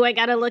 Oh, I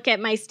got to look at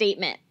my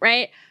statement,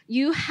 right?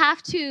 You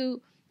have to,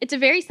 it's a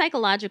very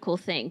psychological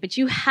thing, but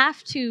you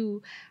have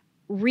to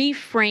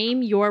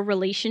reframe your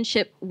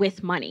relationship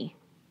with money.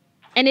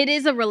 And it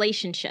is a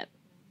relationship.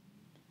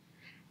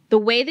 The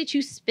way that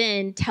you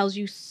spend tells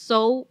you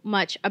so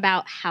much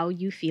about how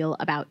you feel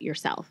about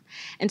yourself.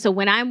 And so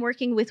when I'm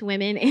working with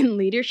women in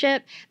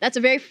leadership, that's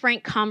a very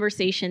frank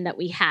conversation that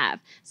we have.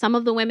 Some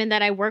of the women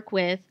that I work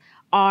with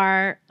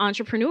are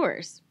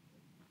entrepreneurs.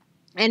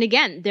 And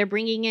again, they're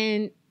bringing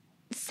in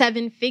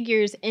 7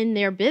 figures in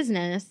their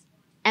business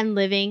and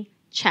living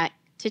check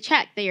to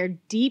check. They are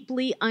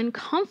deeply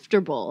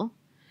uncomfortable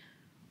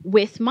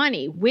with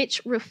money,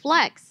 which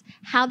reflects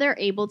how they're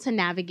able to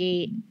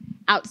navigate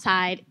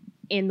outside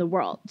in the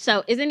world.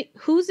 So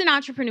who's an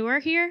entrepreneur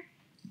here?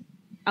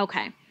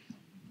 Okay.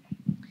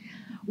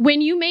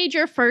 When you made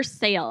your first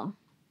sale,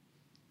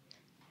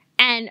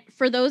 and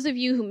for those of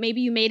you who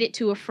maybe you made it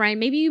to a friend,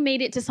 maybe you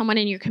made it to someone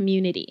in your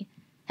community,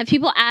 have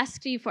people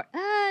asked you for,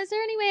 is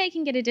there any way I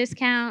can get a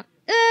discount?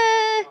 Is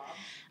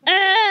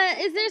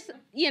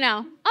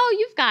there, oh,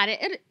 you've got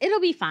it. It'll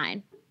be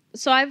fine.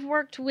 So I've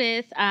worked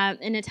with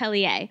an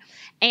atelier,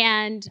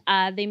 and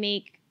they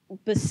make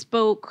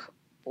bespoke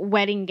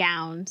wedding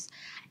gowns.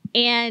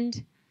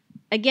 And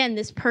again,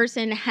 this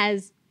person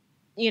has,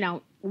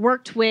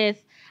 worked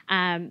with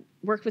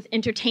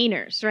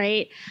entertainers,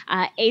 right?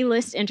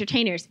 A-list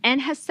entertainers,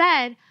 and has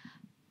said,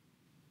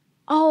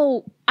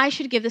 oh, I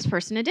should give this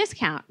person a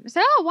discount. I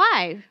said, oh,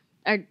 why?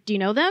 Do you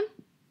know them?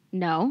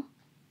 No.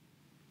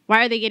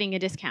 Why are they getting a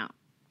discount?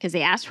 Because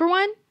they asked for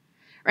one,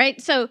 right?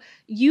 So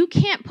you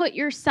can't put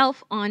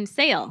yourself on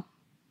sale.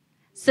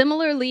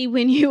 Similarly,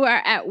 when you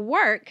are at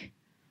work,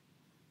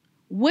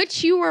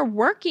 what you are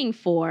working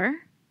for,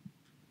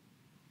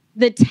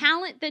 the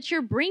talent that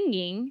you're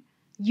bringing,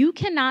 you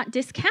cannot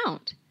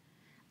discount.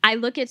 I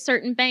look at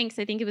certain banks,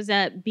 I think it was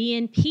at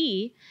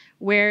BNP,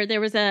 where there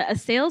was a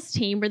sales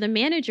team where the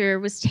manager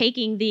was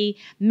taking the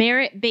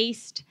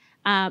merit-based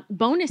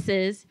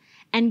bonuses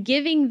and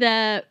giving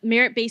the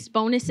merit-based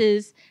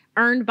bonuses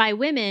earned by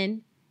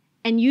women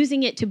and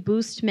using it to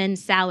boost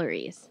men's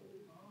salaries.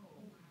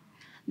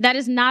 That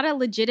is not a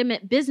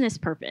legitimate business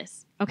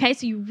purpose, okay?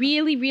 So you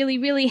really, really,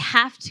 really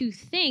have to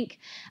think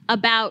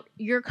about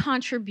your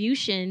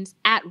contributions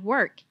at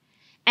work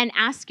and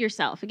ask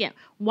yourself, again,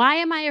 why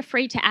am I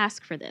afraid to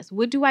ask for this?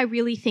 What do I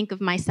really think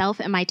of myself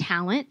and my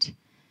talent?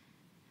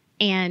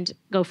 And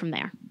go from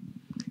there.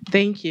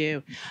 Thank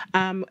you.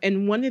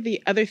 And one of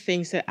the other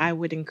things that I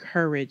would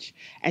encourage,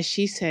 as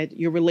she said,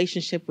 your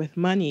relationship with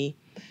money,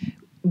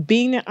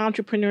 being in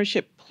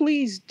entrepreneurship,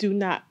 please do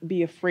not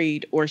be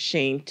afraid or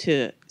ashamed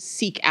to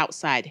seek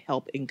outside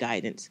help and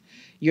guidance.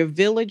 Your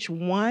village,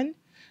 one,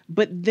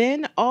 but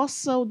then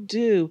also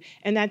do,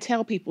 and I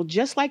tell people,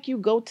 just like you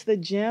go to the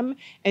gym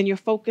and you're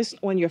focused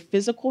on your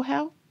physical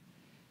health,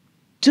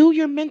 do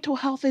your mental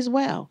health as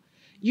well.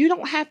 You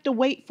don't have to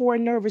wait for a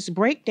nervous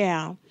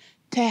breakdown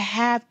to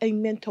have a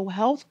mental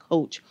health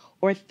coach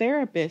or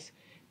therapist,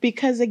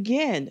 because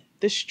again,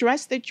 the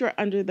stress that you're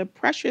under, the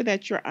pressure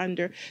that you're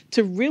under,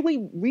 to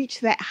really reach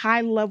that high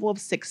level of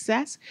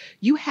success,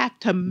 you have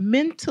to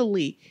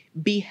mentally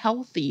be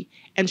healthy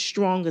and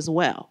strong as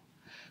well.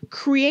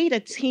 Create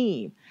a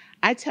team.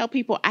 I tell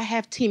people I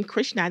have Team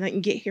Krishna. I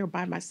didn't get here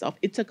by myself.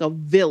 It took a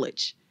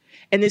village.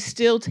 And it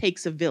still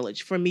takes a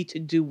village for me to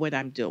do what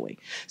I'm doing.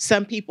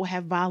 Some people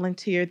have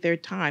volunteered their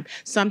time.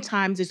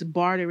 Sometimes it's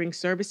bartering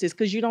services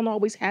because you don't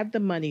always have the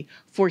money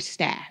for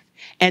staff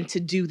and to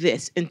do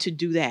this and to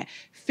do that.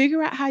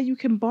 Figure out how you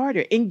can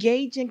barter.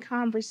 Engage in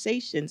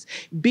conversations.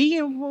 Be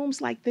in rooms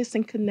like this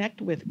and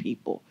connect with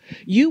people.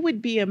 You would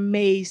be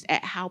amazed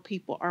at how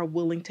people are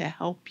willing to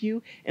help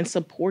you and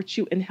support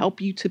you and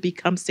help you to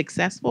become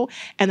successful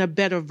and a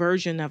better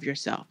version of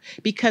yourself.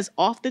 Because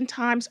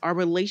oftentimes our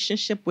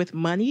relationship with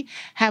money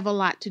have a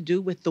lot to do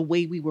with the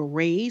way we were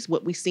raised,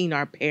 what we've seen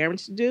our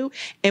parents do,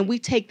 and we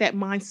take that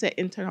mindset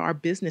into our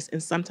business,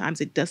 and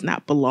sometimes it does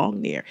not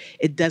belong there.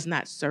 It does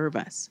not serve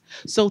us.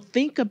 So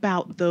think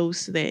about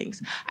those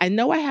things. I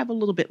know I have a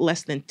little bit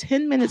less than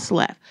 10 minutes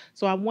left,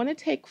 so I want to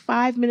take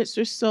 5 minutes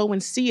or so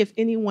and see if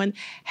anyone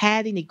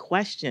had any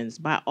questions.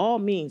 By all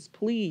means,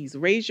 please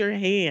raise your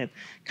hand.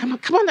 Come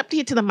on up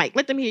here to the mic.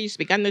 Let them hear you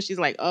speak. I know she's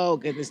like, oh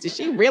goodness, did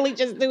she really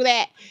just do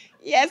that?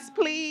 Yes,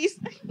 please.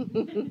 Let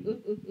me just go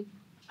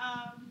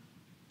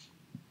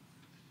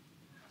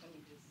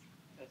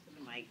to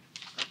the mic.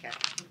 Okay.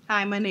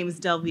 Hi, my name is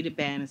Delvita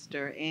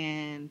Bannister,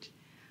 and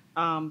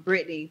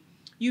Brittany,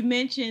 you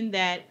mentioned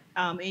that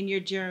in your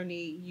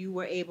journey, you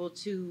were able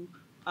to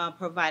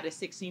provide a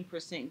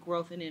 16%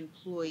 growth in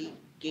employee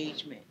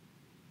engagement.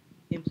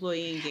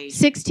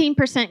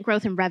 16%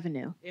 growth in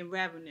revenue.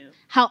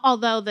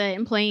 Although the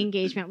employee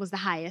engagement was the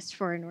highest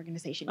for an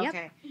organization. Yep.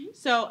 Okay.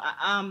 So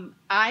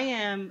I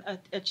am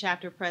a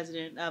chapter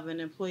president of an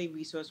employee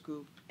resource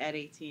group at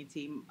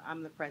AT&T.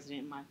 I'm the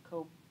president, my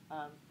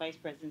co-vice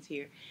president's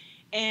here.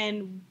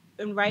 And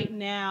right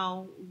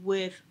now,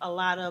 with a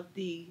lot of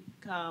the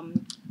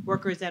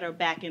workers that are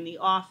back in the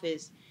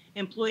office,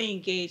 employee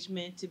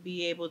engagement to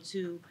be able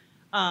to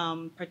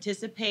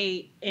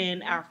participate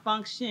in our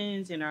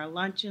functions, in our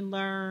lunch and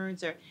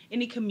learns, or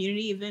any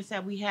community events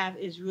that we have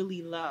is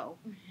really low.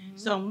 Mm-hmm.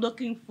 So I'm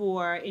looking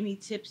for any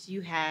tips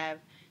you have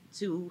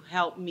to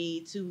help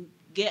me to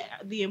get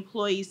the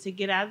employees to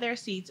get out of their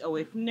seats,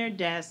 away from their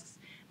desks.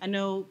 I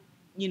know,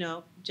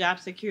 job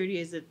security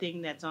is a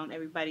thing that's on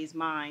everybody's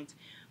minds,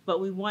 but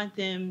we want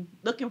them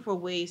looking for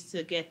ways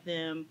to get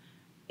them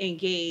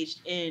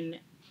engaged in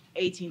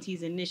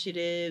AT&T's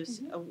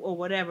initiatives, or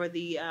whatever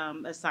the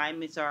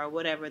assignments are, or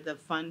whatever the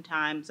fun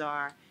times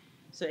are.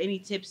 So any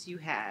tips you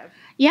have?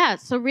 Yeah,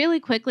 so really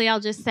quickly, I'll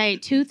just say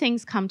two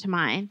things come to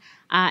mind.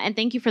 And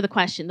thank you for the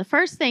question. The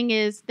first thing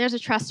is there's a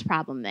trust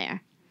problem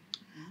there.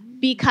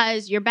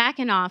 Because you're back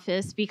in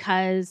office,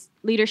 because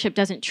leadership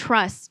doesn't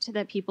trust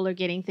that people are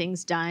getting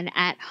things done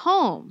at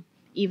home,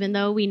 even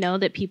though we know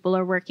that people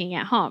are working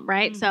at home,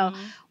 right? So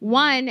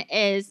one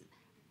is,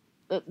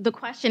 the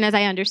question, as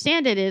I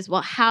understand it, is,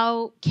 well,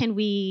 how can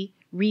we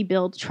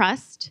rebuild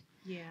trust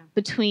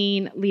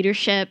between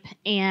leadership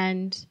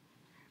and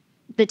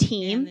the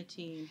team? And the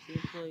team, the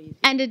employees.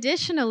 And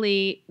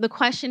additionally, the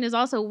question is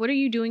also, what are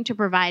you doing to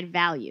provide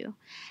value?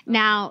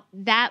 Now,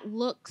 that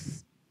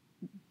looks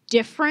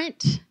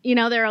different.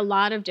 There are a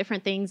lot of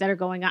different things that are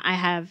going on. I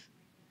have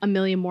a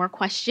million more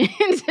questions.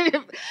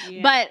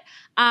 But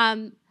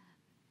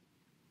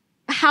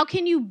how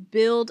can you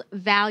build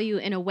value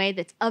in a way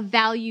that's of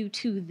value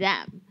to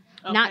them?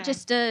 Not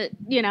just a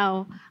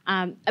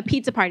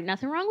pizza party.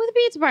 Nothing wrong with a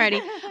pizza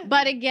party.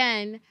 But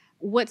again,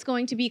 what's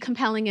going to be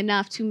compelling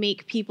enough to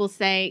make people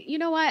say, you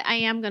know what, I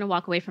am going to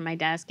walk away from my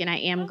desk and I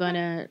am going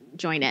to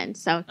join in.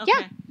 So,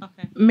 Okay.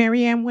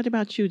 Maryann, what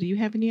about you? Do you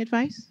have any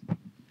advice?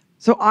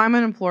 So I'm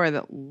an employer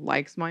that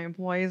likes my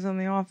employees in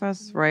the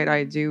office, right?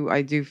 I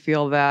do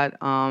feel that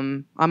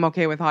I'm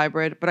okay with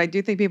hybrid, but I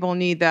do think people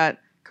need that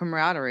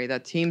camaraderie,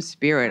 that team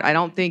spirit. I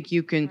don't think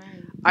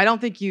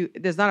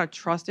there's not a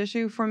trust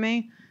issue for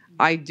me.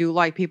 I do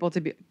like people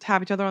to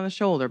tap each other on the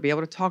shoulder, be able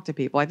to talk to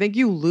people. I think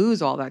you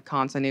lose all that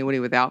continuity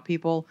without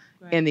people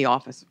in the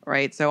office,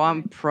 right? So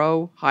I'm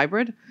pro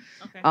hybrid.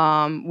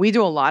 Okay. We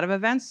do a lot of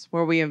events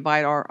where we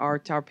invite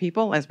our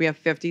people, as we have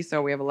 50,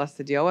 so we have less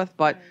to deal with,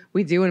 but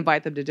we do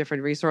invite them to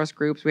different resource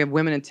groups. We have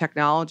women in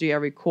technology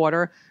every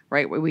quarter,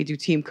 right? We do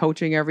team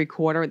coaching every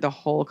quarter. The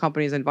whole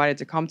company is invited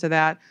to come to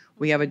that.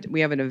 We have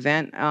an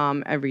event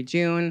every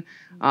June.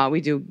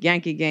 We do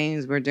Yankee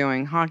games. We're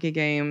doing hockey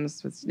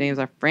games with names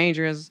like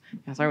Rangers.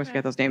 Yes, I always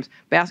forget those names.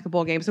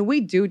 Basketball games. So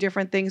we do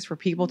different things for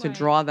people to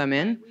draw them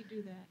in. We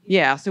do that.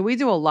 Yeah, so we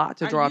do a lot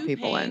to draw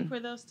people in. Are you paying for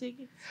those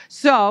tickets?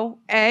 So,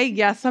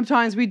 yes,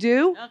 sometimes we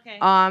do.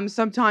 Okay.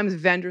 Sometimes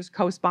vendors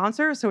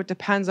co-sponsor, so it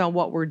depends on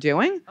what we're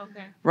doing.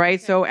 Okay. Right?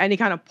 Okay. So any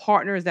kind of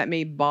partners that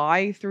may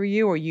buy through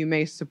you, or you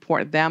may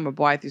support them or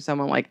buy through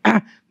someone like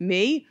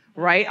me,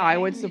 right? I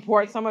would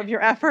support some of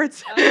your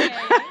efforts.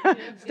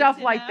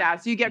 Stuff like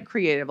that. So you get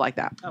creative like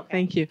that. Okay.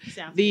 Thank you.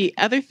 Sounds The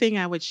other thing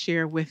I would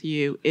share with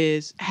you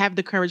is have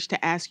the courage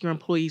to ask your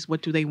employees,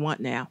 what do they want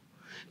now?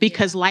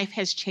 Because life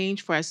has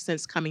changed for us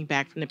since coming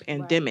back from the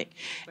pandemic.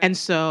 Right. And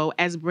so,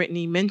 as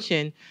Brittany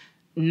mentioned,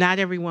 not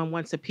everyone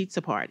wants a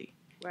pizza party.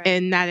 Right.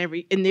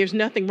 And there's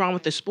nothing wrong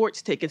with the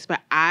sports tickets,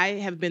 but I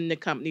have been in a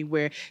company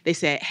where they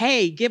said,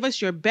 hey, give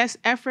us your best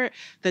effort.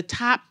 The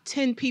top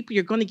 10 people,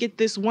 you're going to get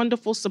this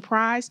wonderful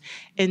surprise.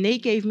 And they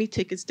gave me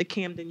tickets to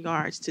Camden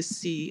Yards to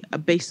see a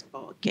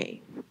baseball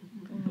game.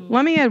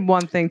 Let me add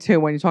one thing, too,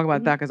 when you talk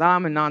about that, because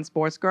I'm a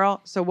non-sports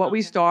girl. So what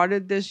we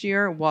started this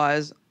year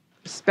was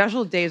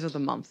special days of the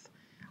month.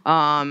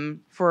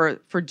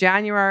 For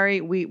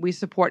January, we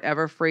support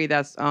Everfree,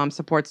 that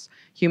supports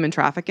human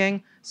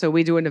trafficking. So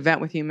we do an event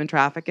with human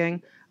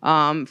trafficking.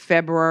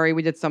 February,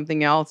 we did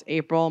something else.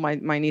 April,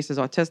 my niece is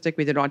autistic.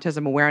 We did an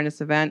autism awareness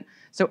event.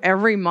 So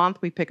every month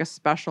we pick a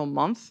special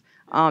month.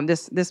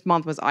 This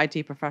month was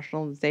IT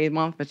Professionals Day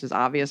month, which is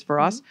obvious for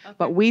us. Okay.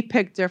 But we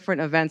pick different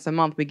events a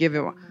month. We give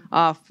it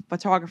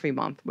photography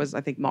month was,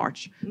 I think,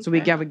 March. Okay. So we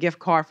give a gift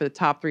card for the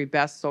top 3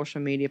 best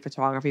social media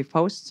photography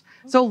posts.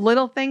 Okay. So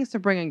little things to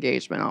bring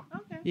engagement up.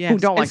 Okay. Yes. Who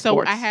don't like so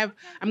sports.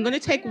 I'm going to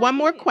take one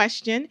more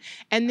question,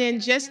 and then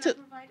just to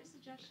provide a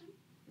suggestion.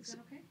 Is that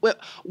okay? Well,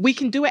 we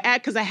can do it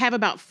because I have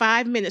about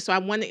 5 minutes, so I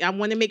want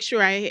to make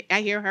sure I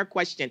hear her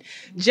question.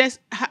 Just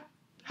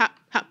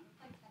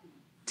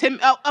Tim.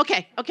 Oh,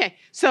 okay.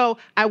 So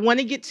I want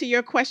to get to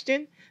your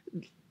question.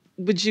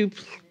 Would you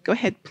go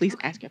ahead, please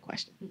ask your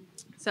question?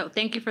 So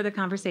thank you for the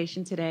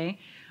conversation today.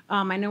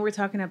 I know we're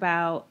talking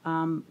about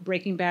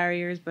breaking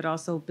barriers, but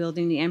also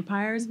building the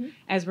empires. Mm-hmm.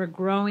 As we're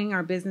growing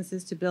our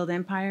businesses to build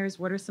empires,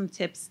 what are some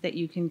tips that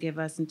you can give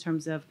us in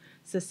terms of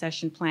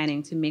succession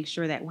planning to make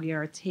sure that we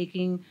are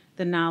taking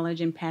the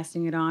knowledge and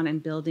passing it on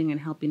and building and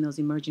helping those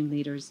emerging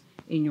leaders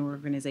in your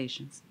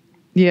organizations?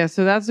 Yeah,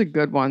 so that's a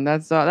good one.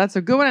 That's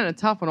a good one and a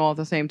tough one all at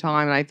the same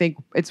time. And I think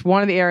it's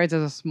one of the areas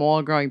as a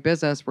small growing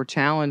business we're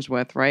challenged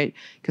with, right?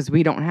 Because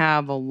we don't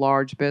have a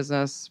large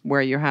business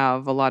where you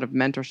have a lot of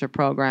mentorship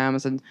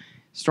programs and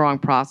strong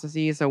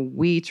processes. So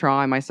we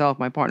try, myself,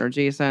 my partner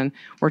Jason,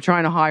 we're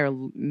trying to hire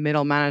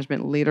middle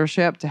management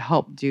leadership to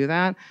help do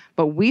that.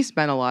 But we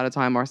spend a lot of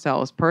time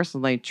ourselves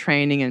personally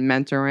training and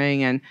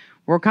mentoring, and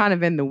we're kind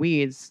of in the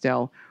weeds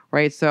still.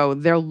 right? So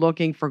they're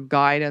looking for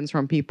guidance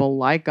from people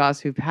like us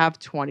who have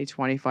 20,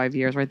 25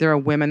 years, right? There are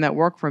women that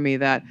work for me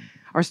that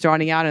are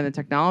starting out in the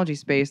technology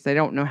space. They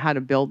don't know how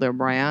to build their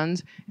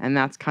brand, and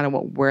that's kind of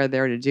what we're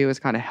there to do, is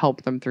kind of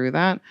help them through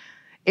that.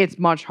 It's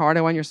much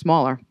harder when you're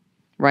smaller,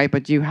 right?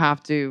 But you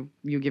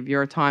give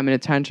your time and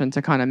attention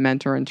to kind of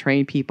mentor and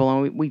train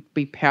people, and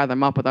we pair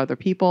them up with other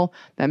people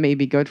that may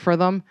be good for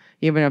them,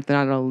 even if they're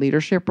not in a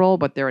leadership role,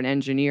 but they're an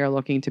engineer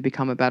looking to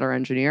become a better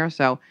engineer.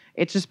 So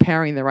it's just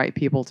pairing the right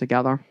people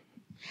together.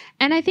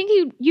 And I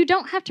think you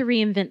don't have to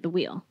reinvent the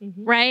wheel,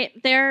 right?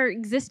 There are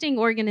existing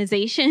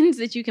organizations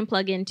that you can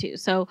plug into.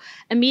 So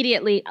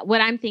immediately,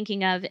 what I'm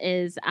thinking of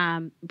is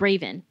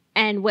Braven.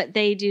 And what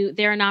they do,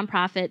 they're a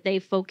nonprofit. They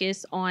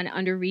focus on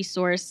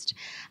under-resourced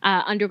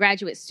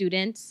undergraduate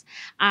students.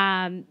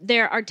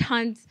 There are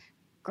tons,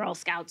 Girl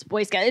Scouts,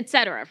 Boy Scouts, et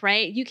cetera,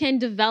 right? You can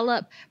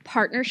develop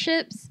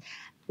partnerships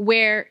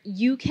where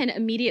you can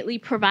immediately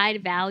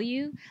provide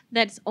value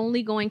that's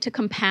only going to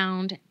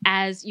compound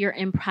as your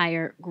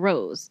empire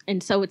grows.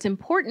 And so it's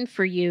important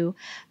for you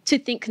to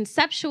think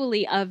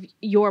conceptually of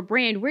your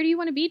brand. Where do you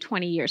want to be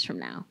 20 years from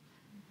now?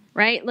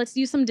 Right? Let's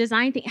do some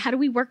design thing. How do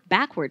we work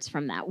backwards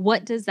from that?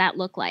 What does that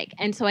look like?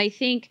 And so I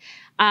think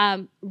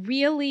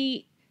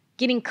really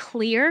getting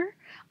clear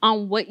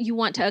on what you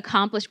want to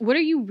accomplish. What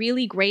are you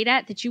really great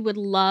at that you would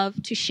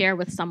love to share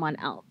with someone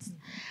else?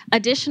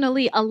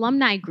 Additionally,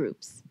 alumni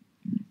groups.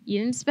 You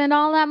didn't spend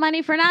all that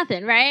money for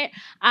nothing, right?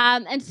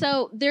 And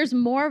so there's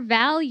more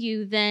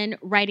value than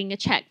writing a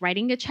check.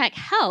 Writing a check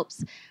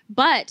helps,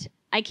 but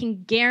I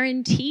can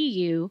guarantee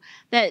you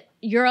that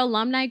your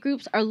alumni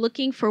groups are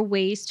looking for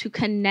ways to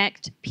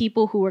connect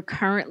people who are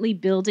currently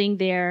building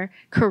their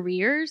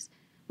careers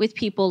with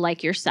people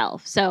like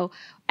yourself. So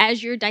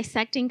as you're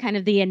dissecting kind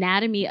of the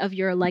anatomy of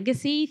your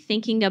legacy,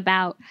 thinking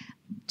about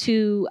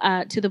to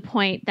the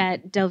point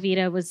that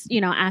Delvita was,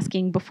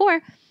 asking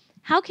before,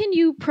 how can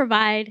you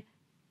provide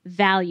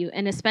value?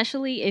 And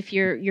especially if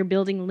you're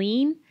building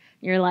lean,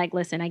 you're like,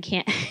 listen, I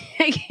can't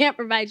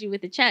provide you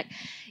with a check.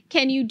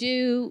 Can you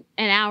do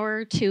an hour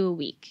or two a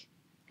week,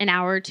 an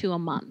hour or two a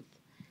month?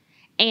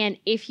 And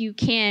if you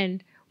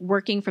can,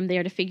 working from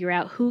there to figure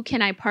out who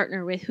can I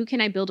partner with, who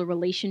can I build a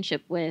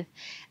relationship with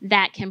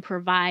that can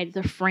provide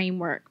the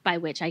framework by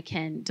which I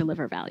can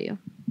deliver value.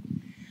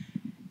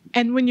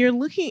 And when you're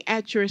looking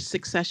at your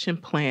succession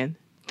plan,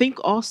 think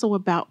also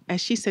about, as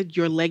she said,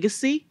 your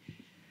legacy.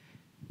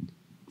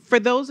 For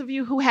those of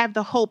you who have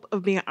the hope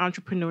of being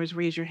entrepreneurs,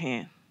 raise your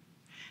hand.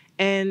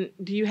 And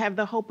do you have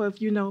the hope of,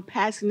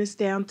 passing this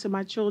down to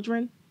my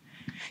children?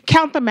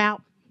 Count them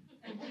out.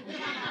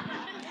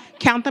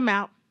 Count them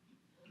out.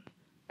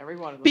 Every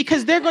one of them.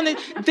 Because they're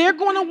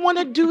gonna want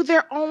to do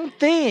their own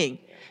thing.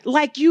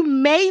 Like, you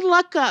may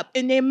luck up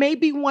and there may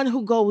be one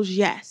who goes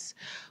yes.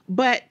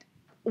 But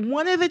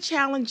one of the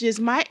challenges,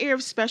 my area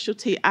of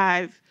specialty,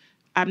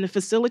 I'm the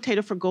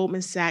facilitator for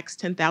Goldman Sachs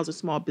 10,000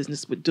 Small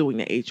Business with doing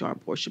the HR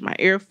portion. My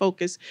area of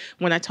focus,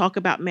 when I talk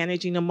about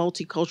managing a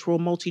multicultural,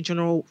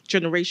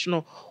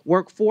 multi-generational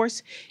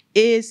workforce,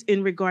 is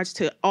in regards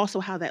to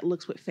also how that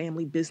looks with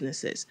family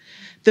businesses.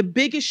 The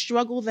biggest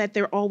struggle that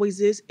there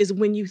always is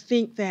when you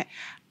think that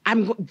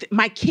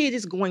my kid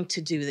is going to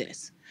do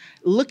this.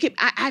 Look at,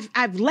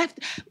 I've left,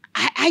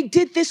 I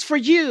did this for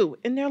you.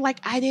 And they're like,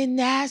 I didn't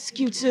ask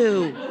you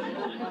to.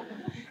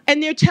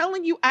 And they're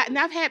telling you, and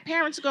I've had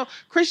parents go,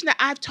 Krishna,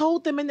 I've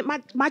told them, and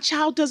my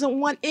child doesn't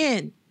want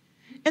in.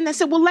 And I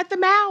said, well, let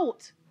them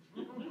out.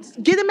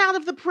 Get them out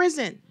of the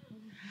prison.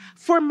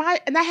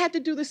 And I had to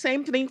do the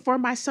same thing for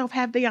myself,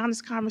 have the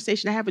honest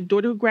conversation. I have a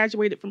daughter who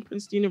graduated from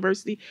Princeton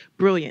University,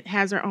 brilliant,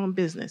 has her own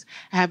business.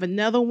 I have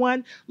another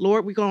one,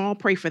 Lord, we're going to all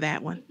pray for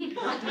that one.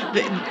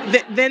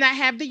 Then I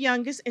have the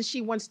youngest, and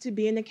she wants to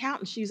be an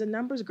accountant. She's a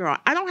numbers girl.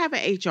 I don't have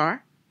an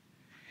HR.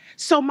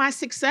 So my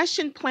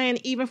succession plan,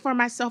 even for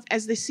myself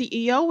as the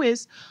CEO,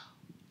 is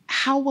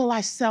how will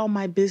I sell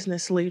my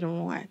business later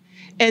on?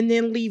 And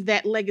then leave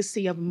that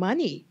legacy of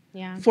money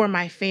for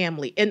my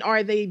family. And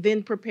are they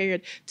then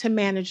prepared to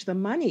manage the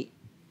money?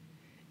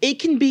 It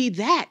can be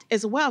that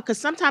as well, because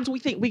sometimes we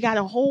think we got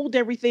to hold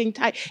everything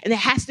tight and it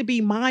has to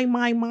be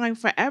mine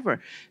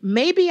forever.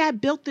 Maybe I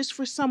built this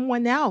for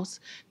someone else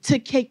to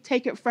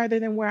take it further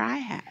than where I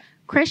have.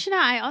 Krishna,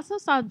 I also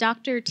saw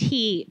Dr.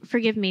 T.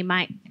 Forgive me,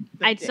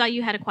 I saw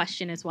you had a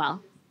question as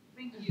well.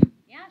 Thank you.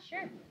 Yeah,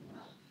 sure.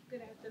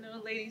 Good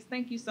afternoon, ladies.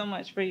 Thank you so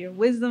much for your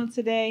wisdom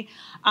today.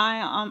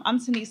 I'm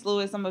Denise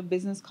Lewis. I'm a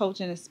business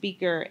coach and a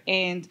speaker,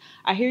 and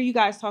I hear you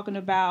guys talking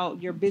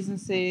about your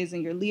businesses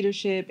and your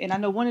leadership, and I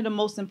know one of the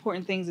most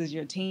important things is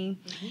your team.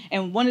 Mm-hmm.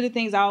 And one of the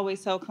things I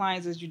always tell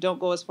clients is you don't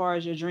go as far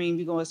as your dream,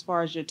 you go as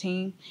far as your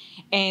team.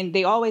 And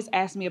they always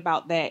ask me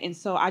about that. And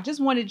so I just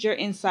wanted your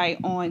insight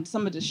on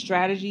some of the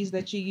strategies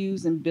that you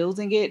use in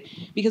building it,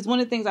 because one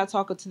of the things I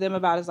talk to them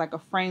about is like a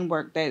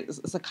framework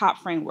it's a COP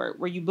framework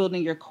where you're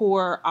building your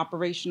core,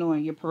 operational,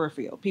 and your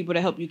peripheral, people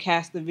to help you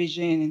cast the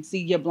vision and see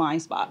your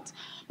blind spots.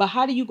 But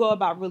how do you go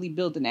about really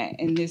building that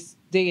in this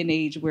day and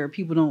age where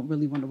people don't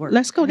really want to work?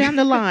 Let's go down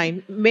the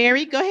line.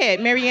 Mary, go ahead.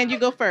 Maryann, you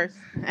go first.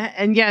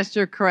 And yes,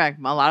 you're correct.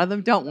 A lot of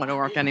them don't want to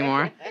work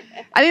anymore.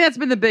 I think that's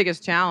been the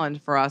biggest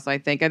challenge for us, I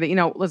think,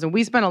 listen,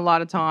 we spent a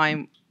lot of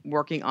time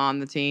working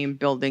on the team,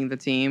 building the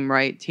team,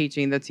 right?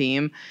 Teaching the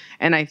team.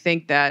 And I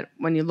think that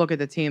when you look at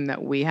the team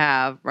that we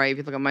have, right? If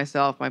you look at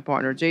myself, my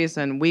partner,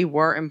 Jason, we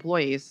were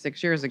employees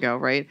 6 years ago,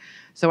 right?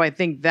 So I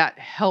think that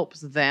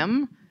helps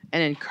them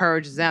and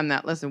encourages them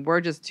that, listen,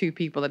 we're just two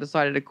people that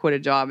decided to quit a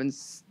job and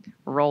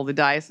roll the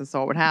dice and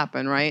saw what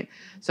happened, right?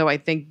 So I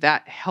think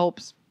that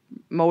helps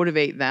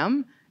motivate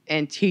them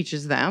and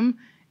teaches them.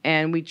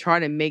 And we try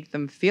to make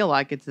them feel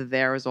like it's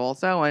theirs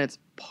also and it's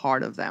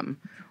part of them.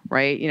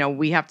 Right?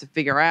 We have to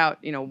figure out,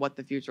 what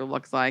the future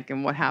looks like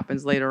and what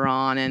happens later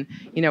on. And,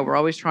 we're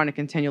always trying to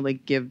continually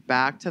give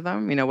back to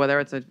them, whether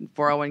it's a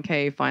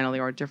 401k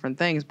finally or different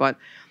things. But,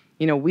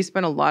 we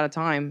spend a lot of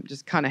time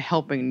just kind of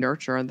helping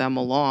nurture them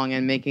along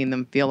and making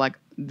them feel like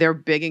they're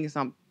building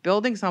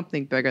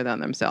something bigger than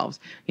themselves.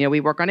 We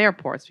work on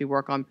airports, we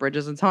work on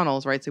bridges and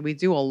tunnels, right? So we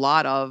do a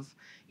lot of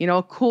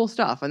cool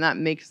stuff. And that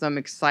makes them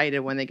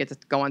excited when they get to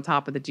go on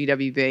top of the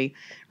GWB,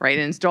 right?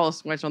 And install a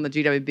switch on the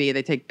GWB.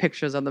 They take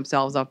pictures of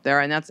themselves up there.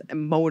 And that's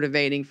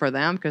motivating for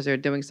them because they're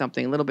doing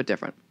something a little bit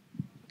different.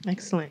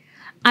 Excellent.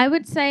 I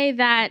would say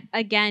that,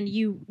 again,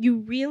 you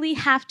really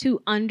have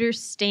to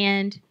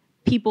understand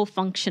people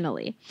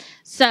functionally.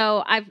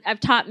 So I've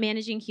taught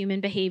managing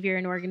human behavior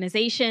in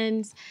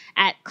organizations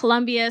at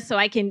Columbia. So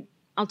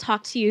I'll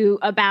talk to you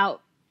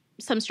about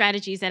some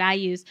strategies that I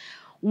use.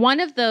 One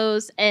of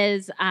those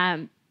is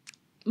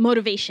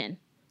motivation.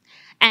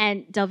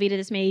 And Delvita,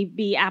 this may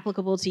be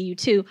applicable to you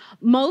too.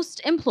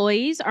 Most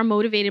employees are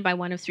motivated by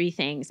one of three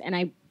things. And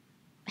I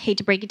hate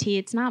to break it to you,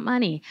 it's not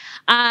money.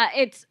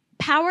 It's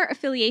power,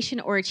 affiliation,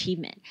 or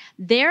achievement.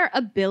 Your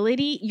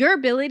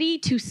ability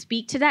to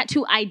speak to that,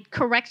 to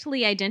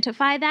correctly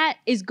identify that,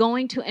 is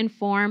going to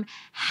inform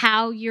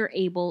how you're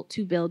able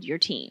to build your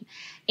team.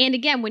 And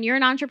again, when you're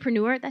an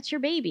entrepreneur, that's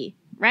your baby,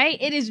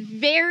 right? It is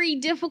very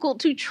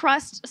difficult to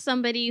trust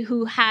somebody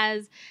who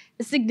has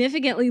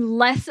significantly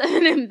less of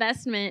an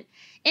investment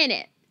in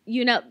it.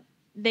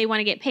 They want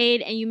to get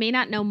paid, and you may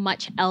not know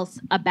much else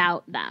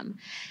about them.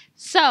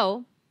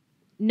 So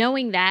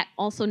knowing that,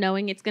 also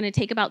knowing it's going to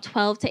take about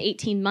 12 to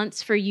 18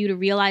 months for you to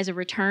realize a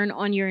return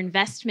on your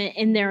investment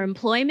in their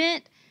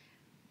employment,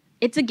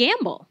 it's a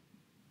gamble.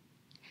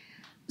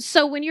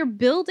 So when you're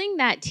building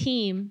that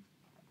team,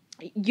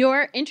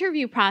 your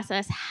interview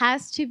process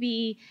has to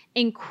be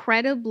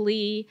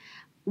incredibly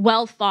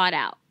well thought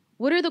out.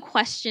 What are the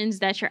questions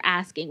that you're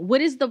asking?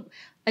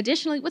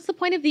 Additionally, what's the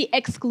point of the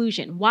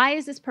exclusion? Why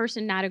is this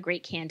person not a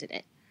great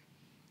candidate?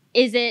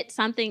 Is it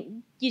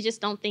something you just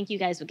don't think you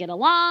guys would get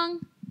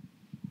along?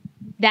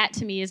 That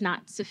to me is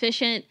not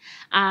sufficient.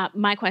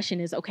 My question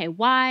is, okay,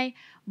 why?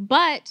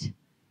 But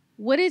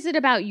what is it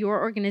about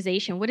your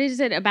organization? What is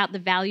it about the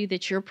value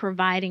that you're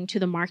providing to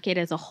the market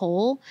as a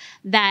whole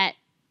that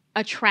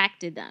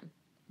attracted them?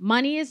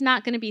 Money is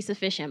not going to be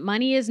sufficient.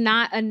 Money is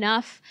not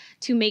enough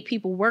to make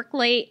people work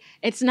late.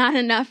 It's not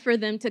enough for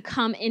them to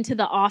come into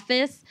the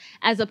office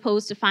as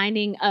opposed to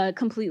finding a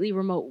completely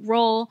remote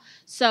role.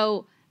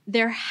 So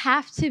there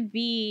have to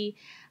be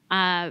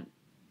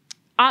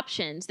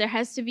options. There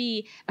has to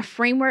be a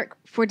framework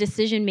for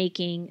decision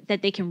making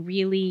that they can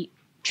really,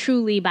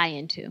 truly buy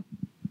into.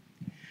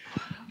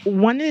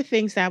 One of the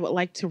things that I would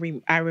like to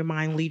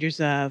remind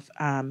leaders of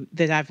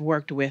that I've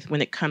worked with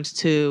when it comes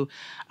to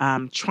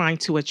trying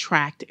to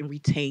attract and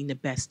retain the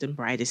best and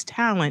brightest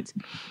talent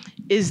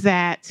is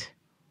that,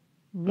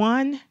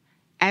 one,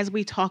 as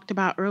we talked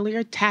about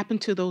earlier, tap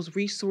into those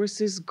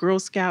resources, Girl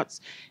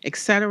Scouts, et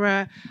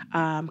cetera,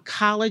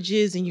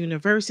 colleges and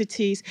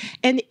universities,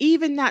 and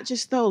even not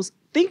just those.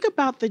 Think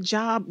about the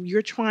job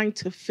you're trying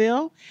to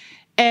fill,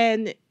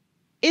 and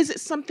is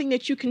it something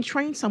that you can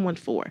train someone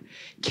for?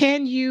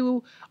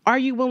 Are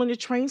you willing to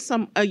train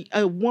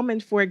a woman,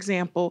 for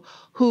example,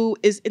 who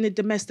is in a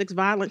domestic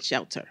violence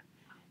shelter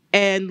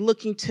and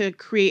looking to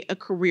create a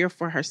career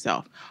for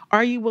herself?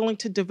 Are you willing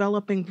to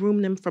develop and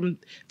groom them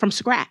from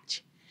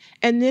scratch?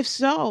 And if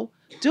so,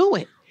 do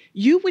it.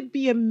 You would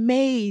be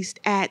amazed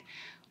at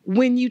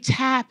when you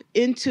tap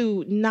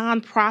into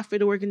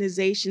nonprofit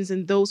organizations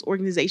and those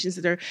organizations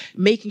that are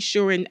making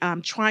sure and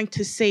trying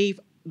to save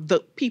the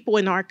people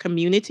in our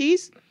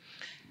communities,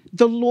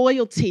 the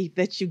loyalty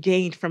that you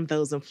gained from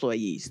those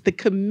employees, the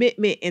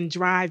commitment and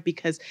drive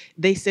because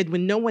they said,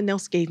 when no one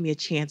else gave me a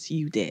chance,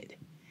 you did.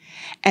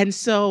 And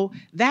so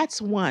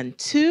that's one.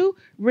 Two,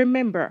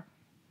 remember,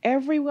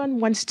 everyone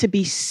wants to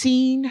be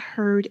seen,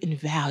 heard, and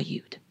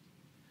valued.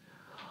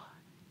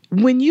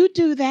 When you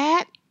do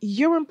that,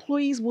 your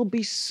employees will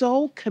be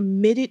so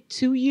committed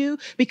to you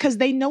because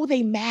they know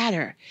they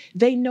matter.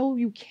 They know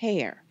you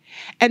care.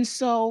 And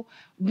so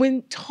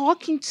when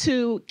talking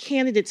to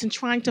candidates and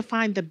trying to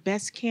find the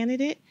best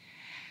candidate,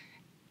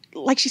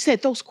 like she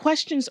said, those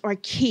questions are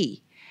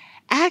key.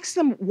 Ask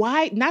them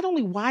why, not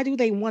only why do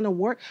they want to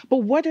work, but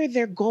what are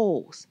their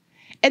goals?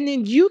 And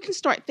then you can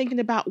start thinking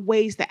about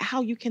ways that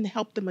how you can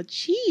help them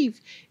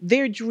achieve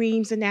their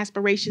dreams and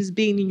aspirations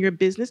being in your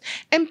business,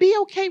 and be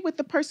okay with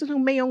the person who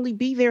may only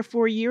be there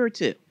for a year or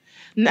two.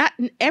 Not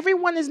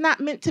everyone is not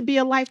meant to be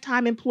a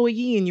lifetime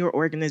employee in your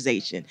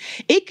organization.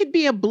 It could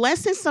be a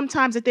blessing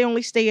sometimes that they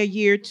only stay a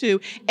year or two,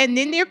 and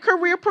then their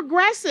career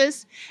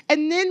progresses.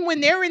 And then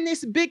when they're in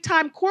this big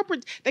time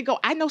corporate, they go,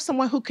 I know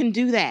someone who can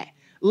do that.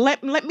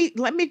 Let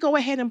me go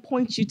ahead and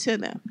point you to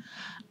them.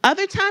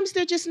 Other times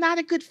they're just not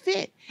a good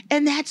fit,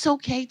 and that's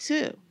okay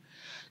too.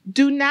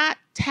 Do not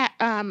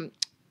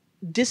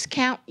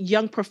discount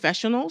young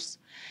professionals.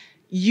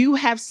 You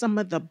have some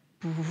of the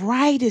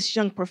brightest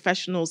young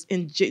professionals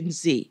in Gen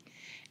Z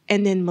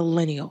and then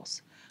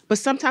millennials. But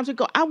sometimes we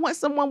go, I want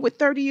someone with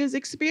 30 years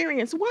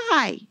experience.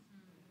 Why?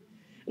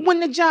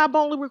 When the job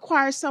only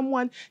requires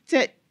someone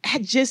to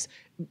just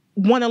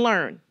want to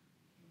learn,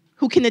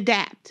 who can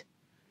adapt.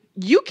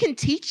 You can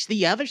teach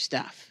the other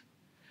stuff.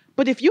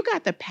 But if you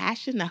got the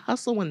passion, the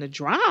hustle, and the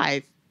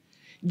drive,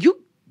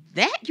 you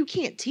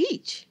can't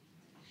teach.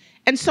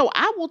 And so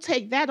I will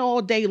take that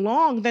all day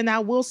long than I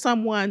will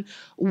someone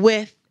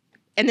with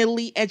an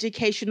elite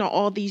education or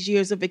all these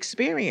years of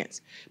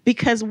experience.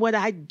 Because what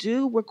I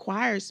do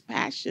requires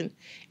passion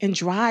and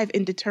drive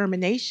and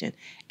determination.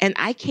 And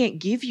I can't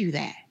give you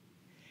that.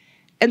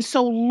 And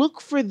so look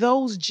for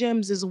those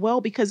gems as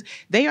well, because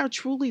they are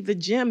truly the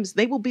gems.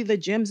 They will be the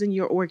gems in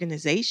your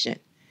organization.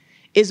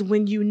 Is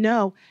when you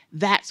know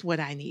that's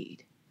what I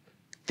need.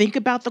 Think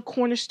about the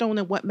cornerstone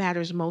of what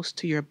matters most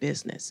to your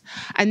business.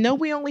 I know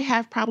we only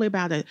have probably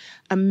about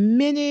a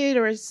minute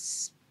or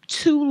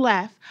two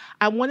left.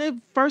 I want to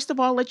first of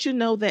all let you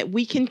know that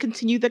we can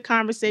continue the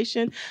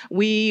conversation.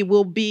 We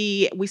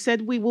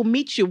said we will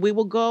meet you. We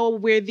will go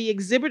where the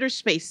exhibitor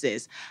space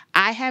is.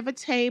 I have a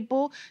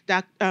table.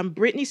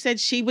 Brittany said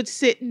she would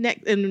sit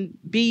and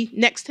be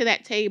next to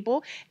that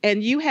table,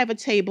 and you have a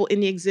table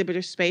in the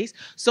exhibitor space.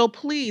 So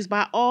please,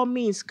 by all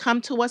means, come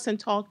to us and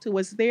talk to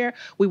us there.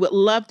 We would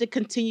love to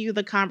continue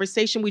the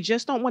conversation. We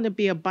just don't want to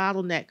be a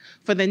bottleneck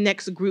for the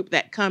next group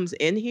that comes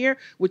in here,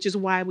 which is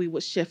why we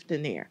will shift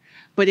in there.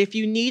 But if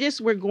you need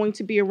us, we're going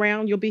to be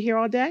around. You'll be here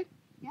all day?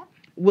 Yeah.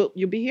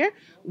 You'll be here?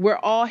 We're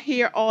all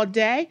here all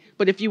day.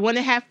 But if you want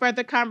to have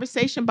further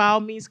conversation, by all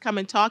means, come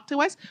and talk to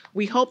us.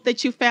 We hope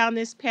that you found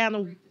this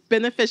panel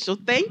beneficial.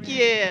 Thank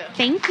you.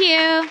 Thank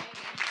you.